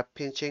crab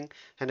pinching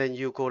and then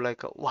you go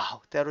like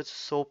wow that was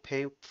so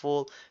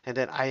painful and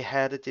then I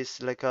had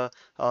this like a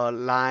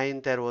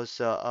line that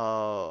was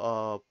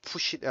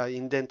push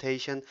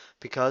indentation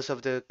because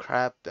of the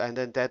crab and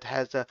then that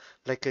has a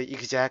like a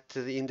exact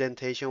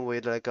indentation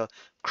with like a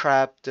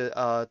crab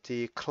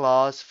the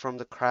claws from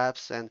the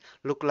crabs and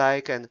look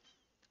like and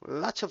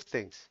lots of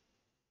things.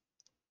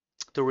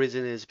 The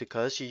reason is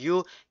because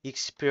you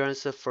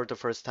experience it for the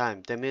first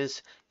time. That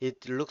means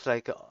it looks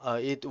like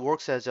it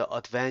works as an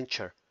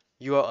adventure.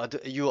 You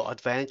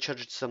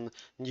adventured some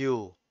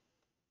new.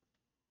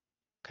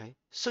 Okay,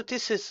 so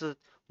this is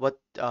what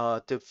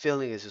the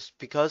feeling is.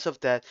 Because of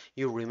that,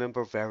 you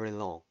remember very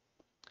long.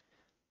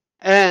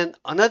 And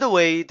another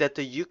way that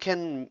you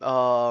can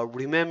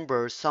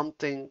remember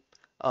something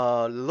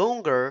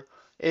longer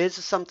is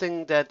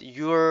something that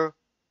your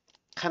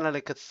kind of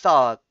like a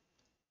thought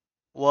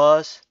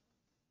was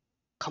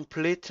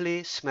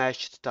completely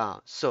smashed down.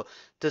 So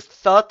the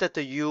thought that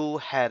you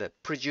had a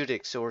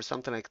prejudice or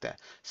something like that.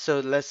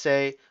 So let's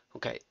say,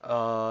 okay,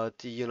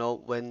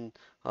 when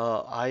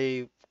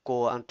I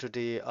go onto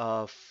the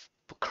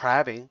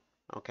crabbing,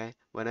 okay,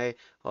 when I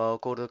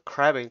go to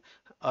crabbing,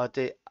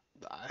 the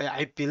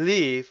I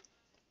believe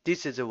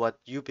this is what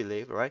you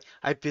believe, right?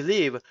 I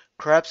believe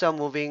crabs are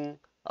moving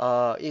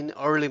in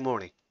early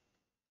morning,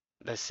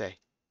 let's say,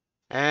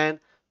 and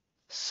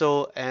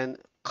and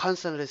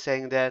constantly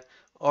saying that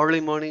early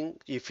morning,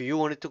 if you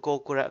wanted to go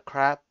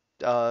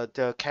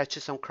to catch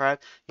some crab,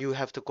 you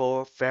have to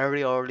go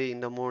very early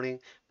in the morning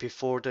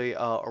before the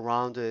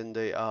around in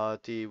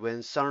the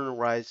when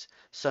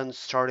sun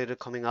started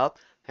coming up,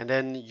 and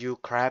then you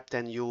crab,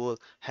 then you will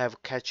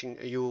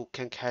you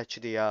can catch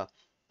the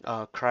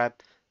crab,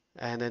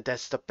 and then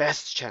that's the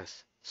best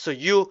chance. So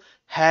you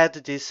had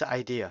this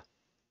idea,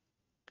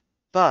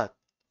 but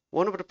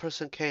one of the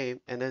person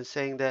came and then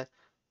saying that.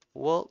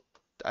 Well,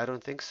 I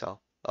don't think so.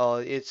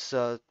 It's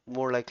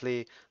more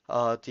likely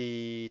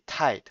the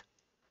tide.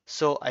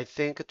 So I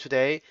think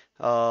today,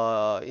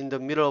 in the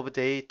middle of the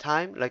day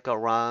time, like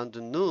around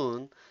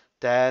noon,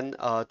 then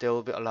there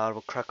will be a lot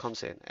of crab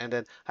comes in. And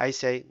then I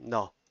say,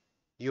 no,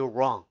 you're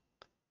wrong.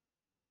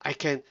 I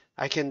can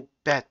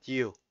bet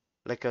you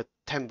like a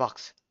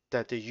 $10.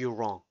 that you're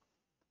wrong.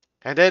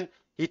 And then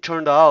it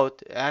turned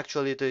out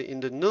actually in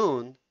the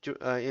noon,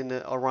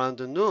 around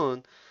the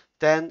noon,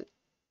 then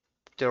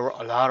there were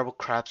a lot of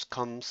crabs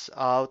comes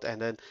out,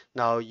 and then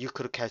now you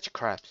could catch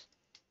crabs.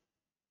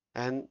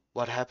 And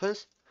what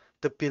happens?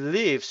 The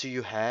beliefs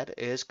you had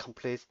is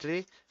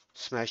completely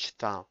smashed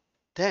down.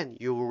 Then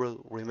you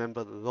will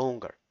remember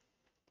longer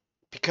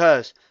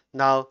because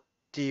now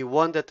the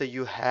one that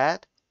you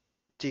had,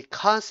 the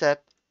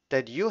concept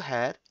that you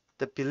had,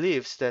 the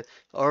beliefs that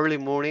early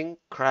morning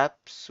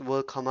crabs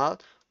will come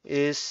out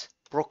is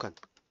broken.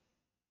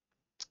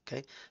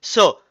 Okay,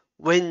 so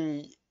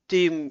when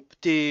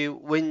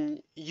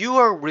when you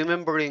are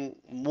remembering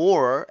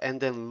more and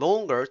then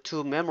longer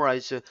to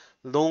memorize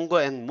longer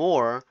and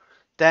more,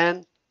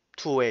 then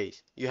two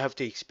ways you have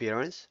to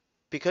experience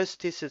because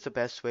this is the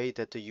best way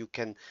that you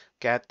can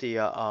get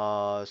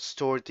the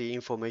store the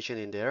information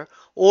in there,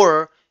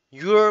 or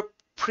your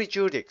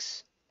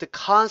prejudice, the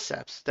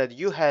concepts that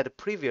you had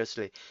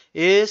previously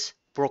is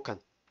broken,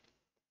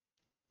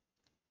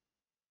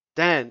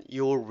 then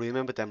you will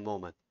remember that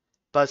moment.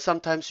 But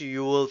sometimes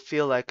you will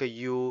feel like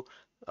you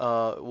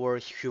were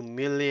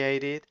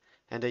humiliated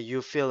and that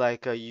you feel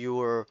like you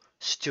were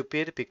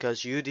stupid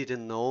because you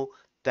didn't know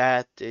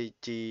that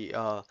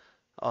the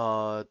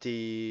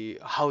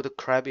how the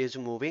crab is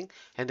moving,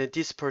 and then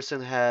this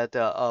person had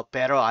a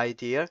better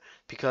idea.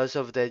 Because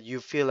of that, you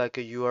feel like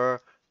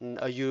your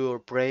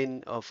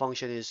brain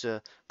function is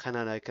kind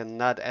of like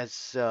not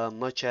as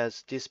much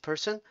as this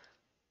person,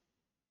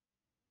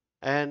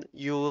 and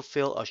you will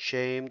feel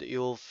ashamed, you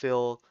will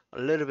feel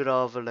a little bit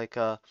of like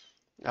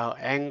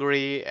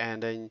angry,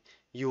 and then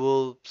you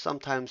will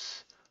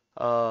sometimes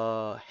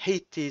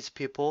hate these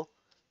people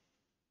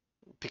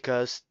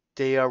because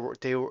they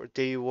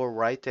were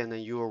right and then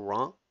you were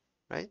wrong,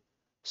 right?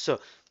 So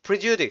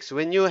prejudice,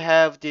 when you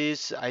have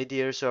these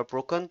ideas are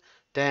broken,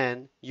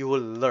 then you will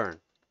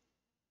learn,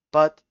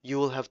 but you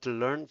will have to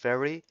learn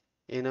very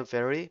in a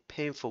very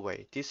painful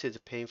way. This is a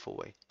painful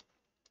way.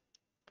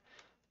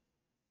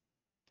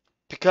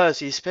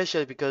 Because,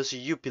 especially because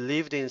you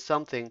believed in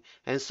something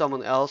and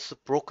someone else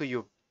broke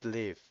your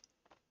belief.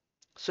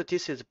 So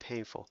this is a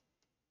painful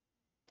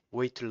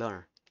way to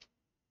learn.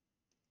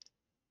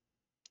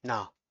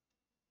 Now,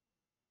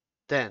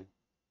 then,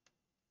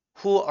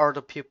 who are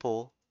the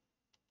people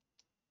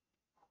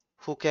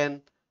who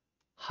can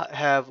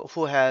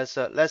who has,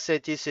 let's say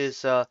this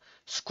is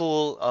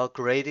school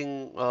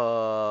grading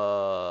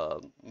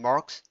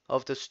marks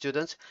of the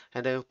students,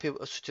 and then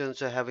people,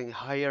 students are having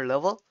higher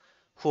level.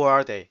 Who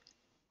are they?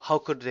 How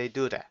could they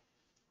do that,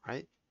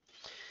 right?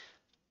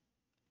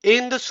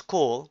 In the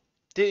school,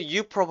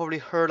 you probably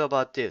heard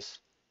about this.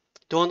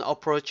 Don't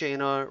approach it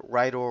in a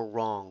right or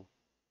wrong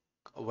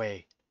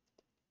way,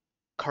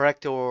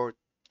 correct or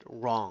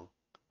wrong,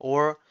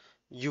 or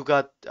you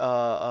got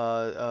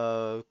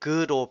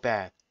good or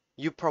bad.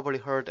 You probably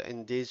heard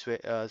in these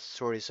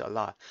stories a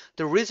lot.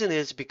 The reason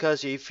is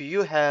because if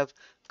you have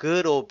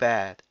good or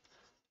bad,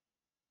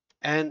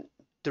 and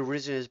the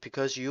reason is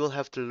because you will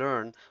have to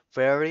learn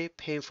very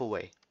painful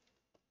way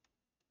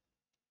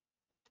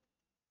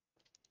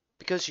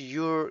because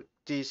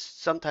this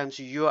sometimes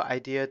your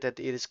idea that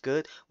it is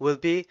good will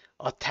be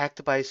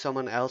attacked by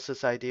someone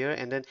else's idea,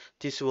 and then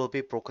this will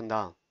be broken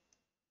down.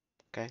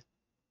 Okay,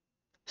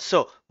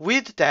 so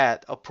with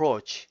that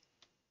approach,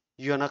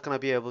 you're not going to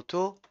be able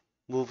to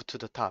move to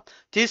the top.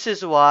 This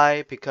is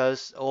why,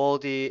 because all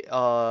the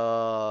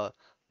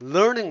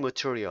learning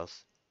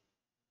materials,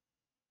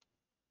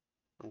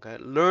 okay,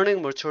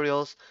 learning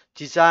materials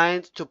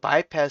designed to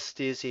bypass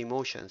these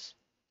emotions.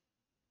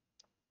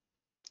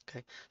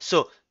 Okay,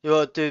 so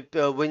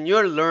when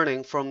you're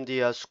learning from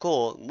the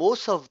school,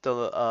 most of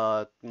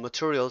the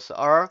materials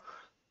are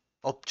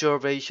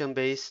observation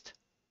based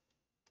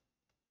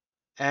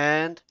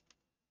and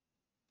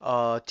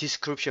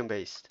description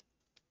based.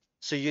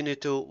 So you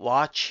need to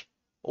watch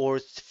or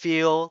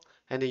feel,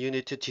 and then you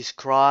need to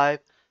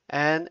describe,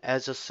 and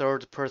as a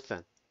third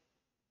person.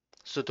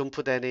 So don't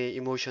put any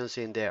emotions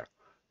in there.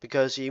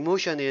 Because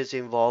emotion is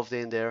involved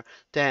in there,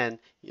 then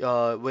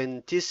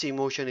when this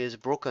emotion is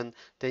broken,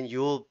 then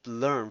you'll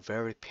learn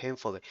very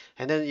painfully.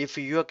 And then if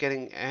you are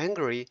getting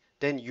angry,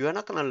 then you're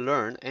not gonna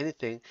learn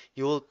anything.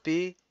 You will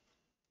be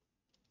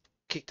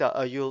kicked out.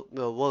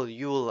 Well,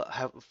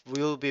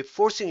 you'll be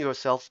forcing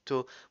yourself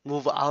to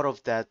move out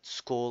of that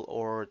school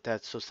or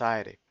that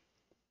society,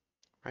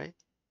 right?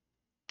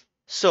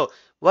 So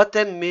what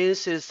that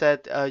means is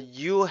that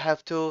you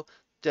have to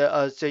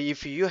so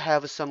if you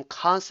have some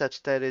concepts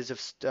that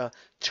is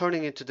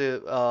turning into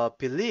the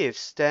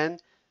beliefs, then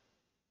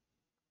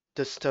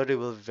the study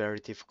will be very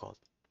difficult.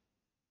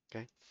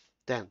 Okay,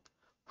 then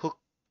who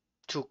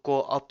to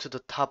go up to the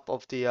top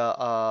of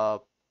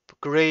the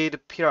grade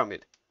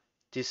pyramid.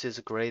 This is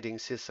a grading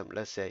system.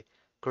 Let's say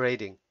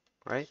grading,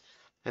 right?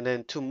 And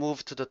then to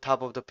move to the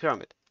top of the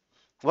pyramid,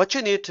 what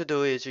you need to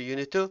do is you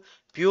need to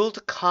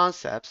build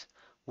concepts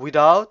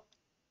without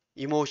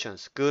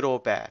emotions, good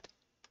or bad.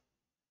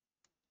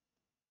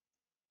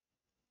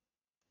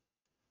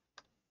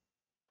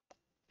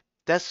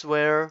 That's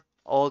where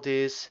all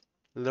these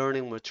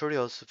learning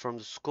materials from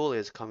the school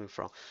is coming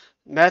from.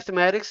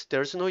 Mathematics,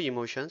 there's no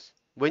emotions.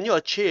 When you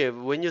achieve,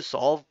 when you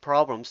solve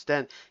problems,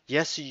 then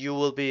yes, you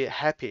will be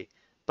happy.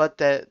 But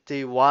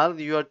the while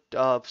you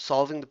are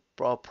solving the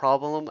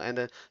problem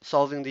and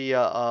solving the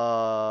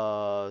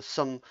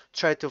some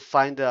try to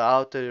find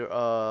out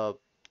the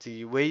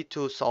way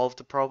to solve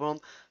the problem,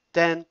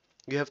 then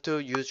you have to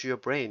use your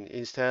brain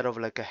instead of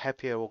like a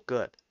happy or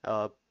good,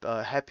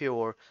 happy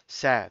or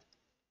sad.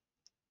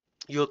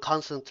 You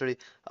constantly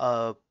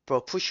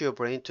push your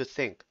brain to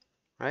think,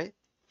 right?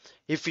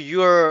 If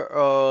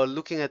you're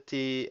looking at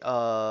the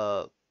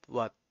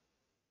what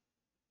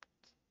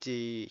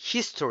the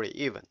history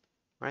even,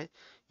 right?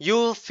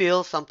 You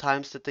feel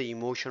sometimes that the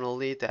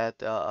emotionally that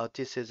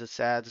this is a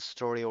sad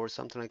story or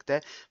something like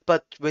that.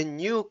 But when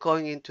you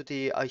going into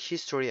the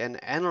history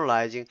and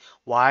analyzing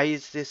why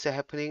is this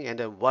happening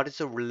and what is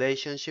the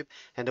relationship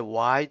and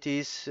why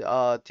these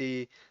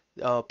the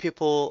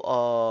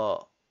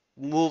people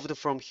moved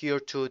from here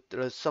to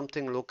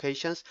something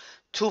locations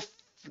to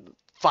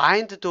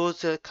find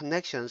those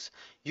connections,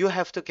 you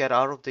have to get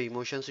out of the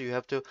emotions. You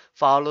have to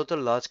follow the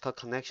logical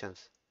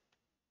connections.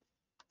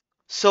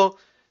 So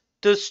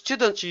the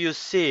student you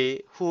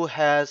see who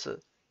has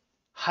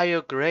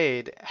higher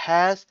grade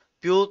has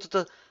built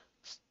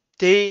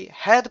they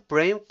had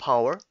brain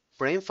power,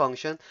 brain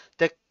function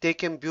that they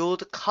can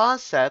build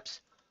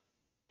concepts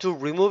to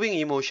removing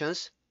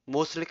emotions,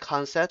 mostly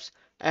concepts,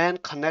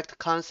 and connect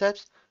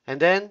concepts and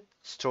then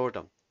store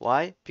them.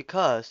 Why?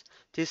 Because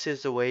this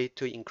is a way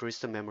to increase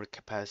the memory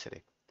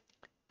capacity.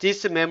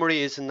 This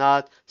memory is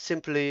not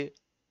simply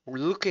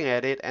looking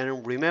at it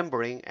and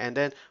remembering and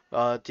then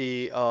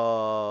the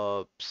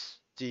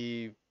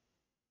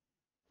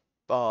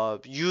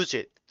use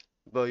it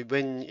but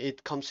when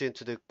it comes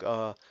into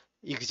the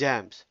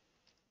exams.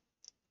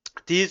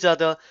 These are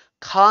the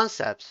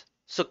concepts.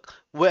 So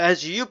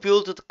as you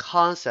build the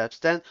concepts,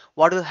 then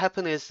what will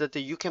happen is that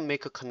you can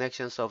make a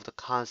connections of the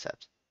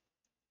concepts.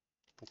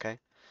 Okay.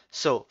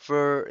 So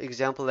for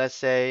example, let's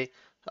say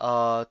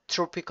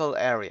tropical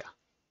area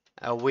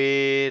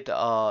with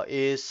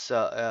is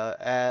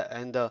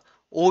and the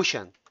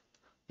ocean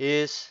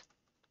is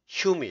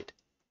humid,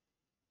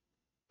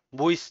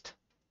 moist,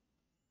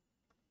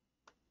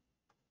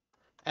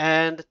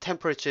 and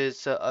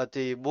temperatures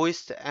the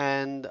moist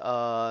and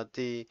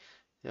the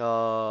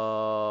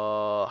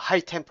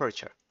high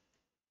temperature,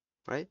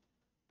 right?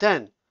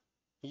 Then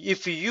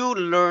if you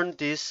learn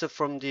this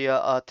from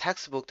the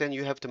textbook, then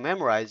you have to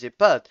memorize it.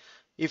 But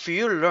if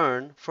you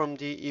learn from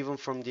the even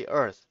from the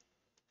Earth,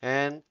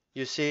 and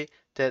you see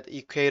that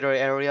equator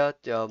area,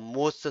 the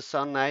most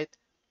sunlight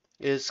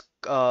is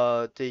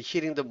the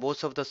hitting the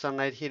most of the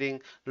sunlight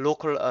hitting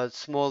local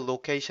small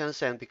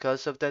locations, and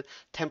because of that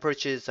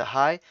temperature is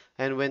high,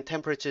 and when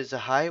temperature is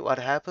high, what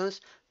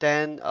happens?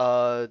 Then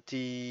the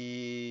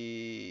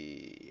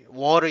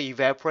water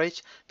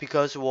evaporates.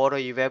 Because water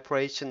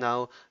evaporates,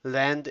 now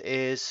land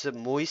is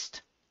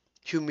moist,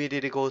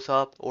 humidity goes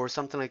up or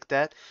something like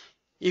that.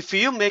 If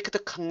you make the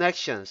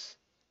connections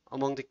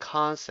among the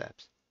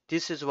concepts,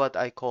 this is what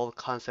I call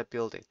concept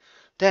building.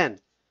 Then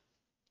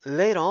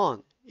later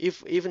on,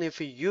 if even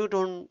if you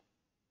don't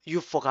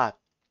you forgot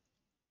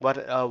what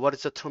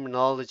is the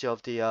terminology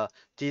of the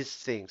these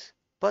things.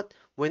 But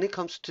when it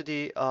comes to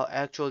the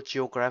actual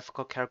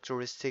geographical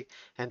characteristic,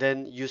 and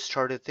then you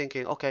started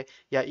thinking, okay,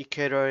 yeah,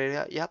 equator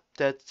area, yep,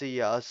 that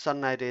the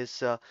sunlight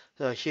is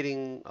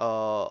hitting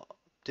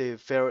the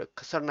very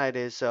sunlight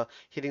is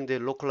hitting the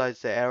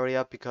localized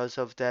area because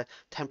of that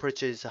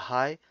temperature is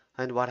high.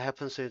 And what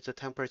happens is the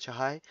temperature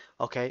high?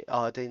 Okay,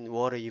 then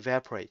water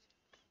evaporates.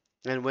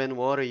 And when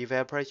water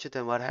evaporates,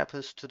 then what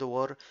happens to the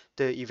water?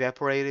 The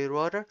evaporated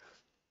water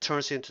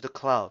turns into the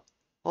cloud.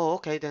 Oh,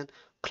 okay, then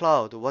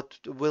cloud. What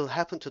will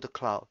happen to the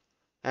cloud?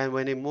 And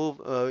when it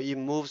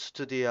moves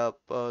to the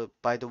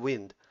by the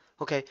wind.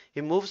 Okay,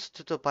 it moves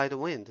to the by the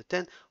wind.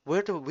 Then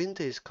where the wind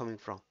is coming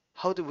from?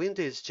 How the wind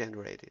is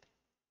generated?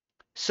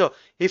 So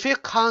if you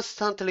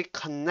constantly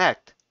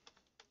connect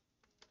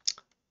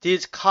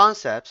these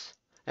concepts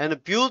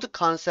and build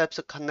concepts,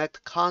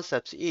 connect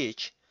concepts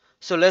each.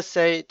 So let's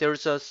say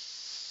there's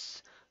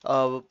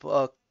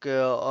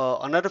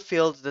another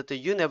field that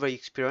you never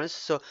experienced.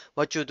 So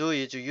what you do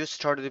is you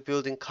started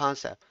building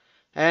concept,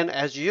 and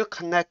as you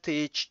connect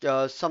each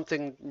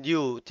something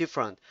new,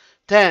 different,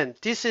 then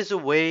this is a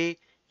way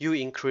you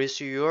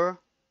increase your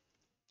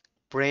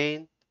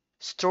brain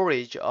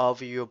storage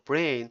of your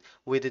brain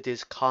with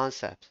these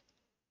concepts.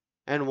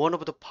 And one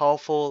of the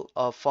powerful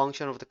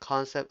function of the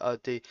concept,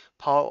 the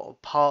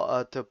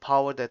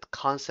power that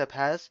concept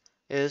has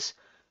is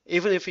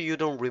even if you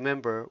don't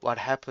remember what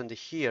happened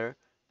here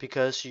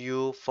because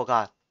you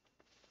forgot.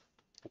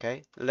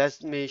 Okay,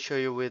 let me show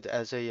you with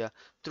as a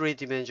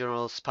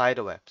three-dimensional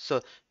spider web.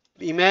 So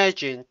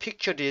imagine,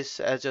 picture this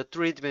as a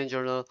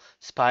three-dimensional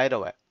spider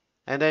web,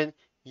 and then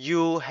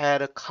you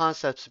had a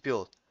concept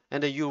built,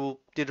 and then you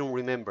didn't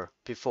remember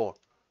before,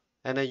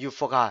 and then you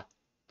forgot.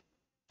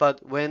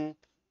 But when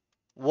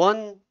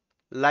one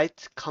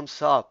light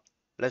comes up,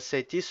 let's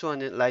say this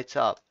one lights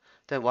up,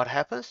 then what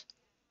happens?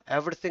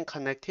 everything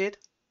connected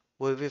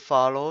will be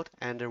followed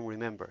and then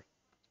remembered.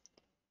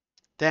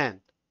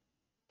 Then,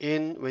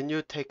 when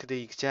you take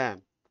the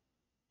exam,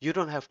 you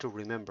don't have to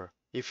remember.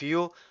 If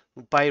you,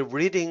 by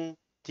reading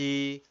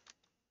the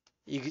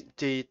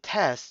the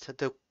test,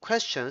 the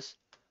questions,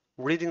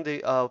 reading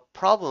the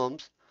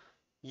problems,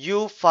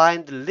 you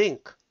find the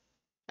link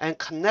and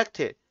connect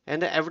it,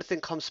 and then everything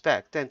comes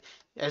back. Then,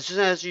 as soon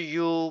as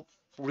you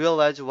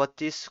realize what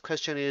this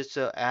question is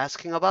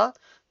asking about,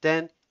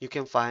 then you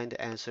can find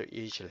the answer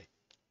easily.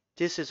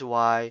 This is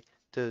why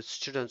the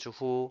students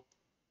who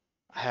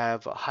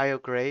have a higher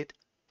grade,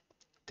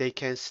 they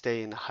can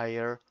stay in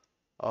higher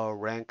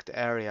ranked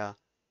area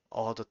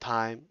all the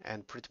time,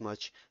 and pretty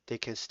much they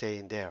can stay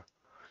in there.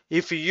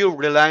 If you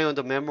rely on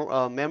the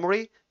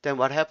memory, then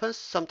what happens?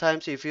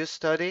 Sometimes if you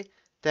study,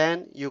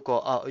 then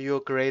your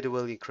grade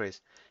will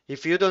increase.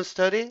 If you don't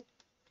study,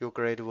 your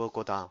grade will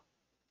go down,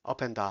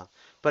 up and down.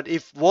 But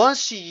if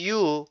once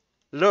you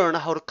learn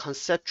how to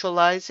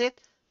conceptualize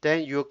it,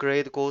 then your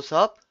grade goes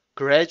up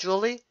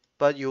gradually,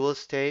 but you will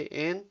stay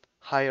in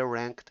higher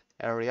ranked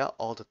area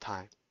all the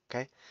time.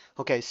 Okay.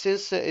 Okay.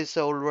 Since it's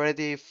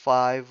already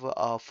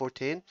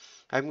 5:14,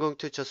 I'm going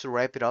to just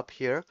wrap it up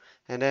here,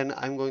 and then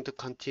I'm going to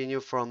continue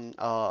from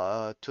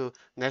to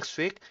next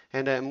week.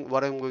 And then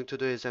what I'm going to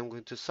do is I'm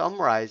going to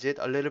summarize it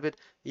a little bit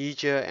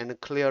easier and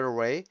clearer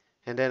way,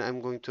 and then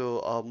I'm going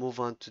to move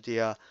on to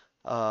the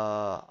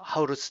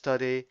how to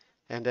study,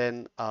 and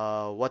then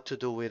what to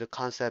do with the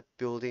concept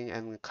building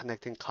and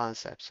connecting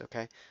concepts.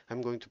 Okay,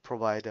 I'm going to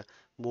provide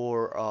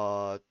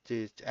more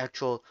the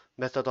actual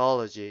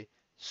methodology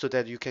so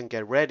that you can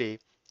get ready,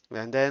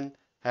 and then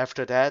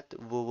after that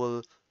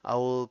I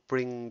will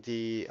bring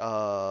the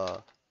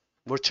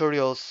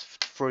materials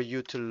for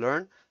you to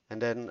learn,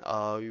 and then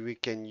we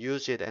can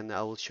use it, and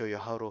I will show you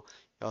how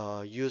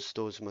to use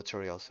those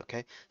materials.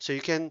 Okay, so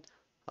you can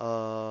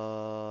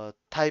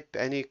type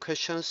any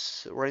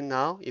questions right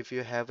now if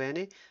you have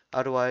any.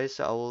 Otherwise,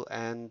 I will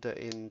end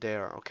in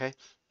there. Okay,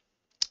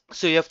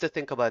 so you have to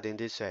think about it in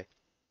this way.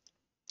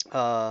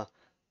 Uh,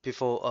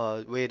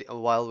 before wait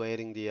while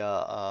waiting the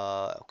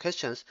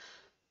questions,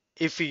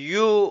 if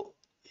you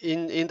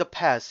in the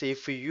past,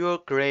 if your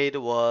grade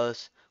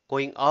was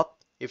going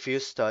up if you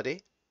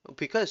study,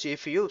 because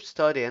if you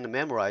study and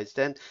memorize,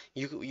 then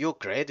your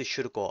grade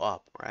should go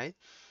up, right?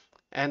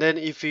 And then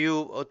if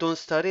you don't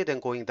study, then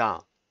going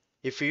down.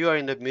 If you are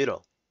in the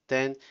middle,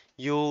 then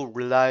you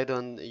relied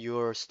on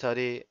your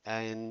study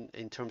and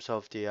in terms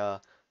of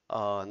the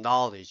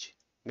knowledge,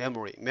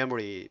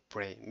 memory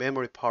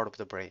part of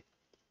the brain.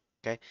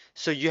 Okay,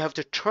 so you have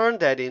to turn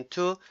that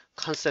into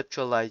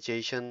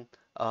conceptualization.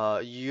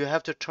 You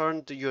have to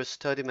turn your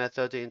study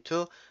method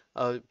into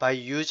by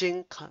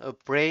using a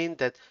brain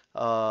that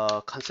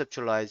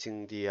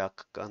conceptualizing the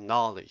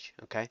knowledge.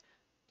 Okay,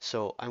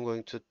 so I'm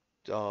going to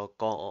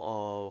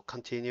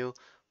continue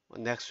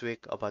next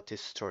week about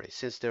this story.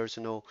 Since there's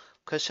no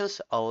questions,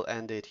 I'll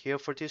end it here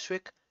for this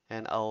week,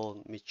 and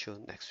I'll meet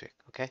you next week.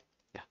 Okay?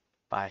 Yeah.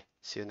 Bye.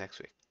 See you next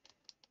week.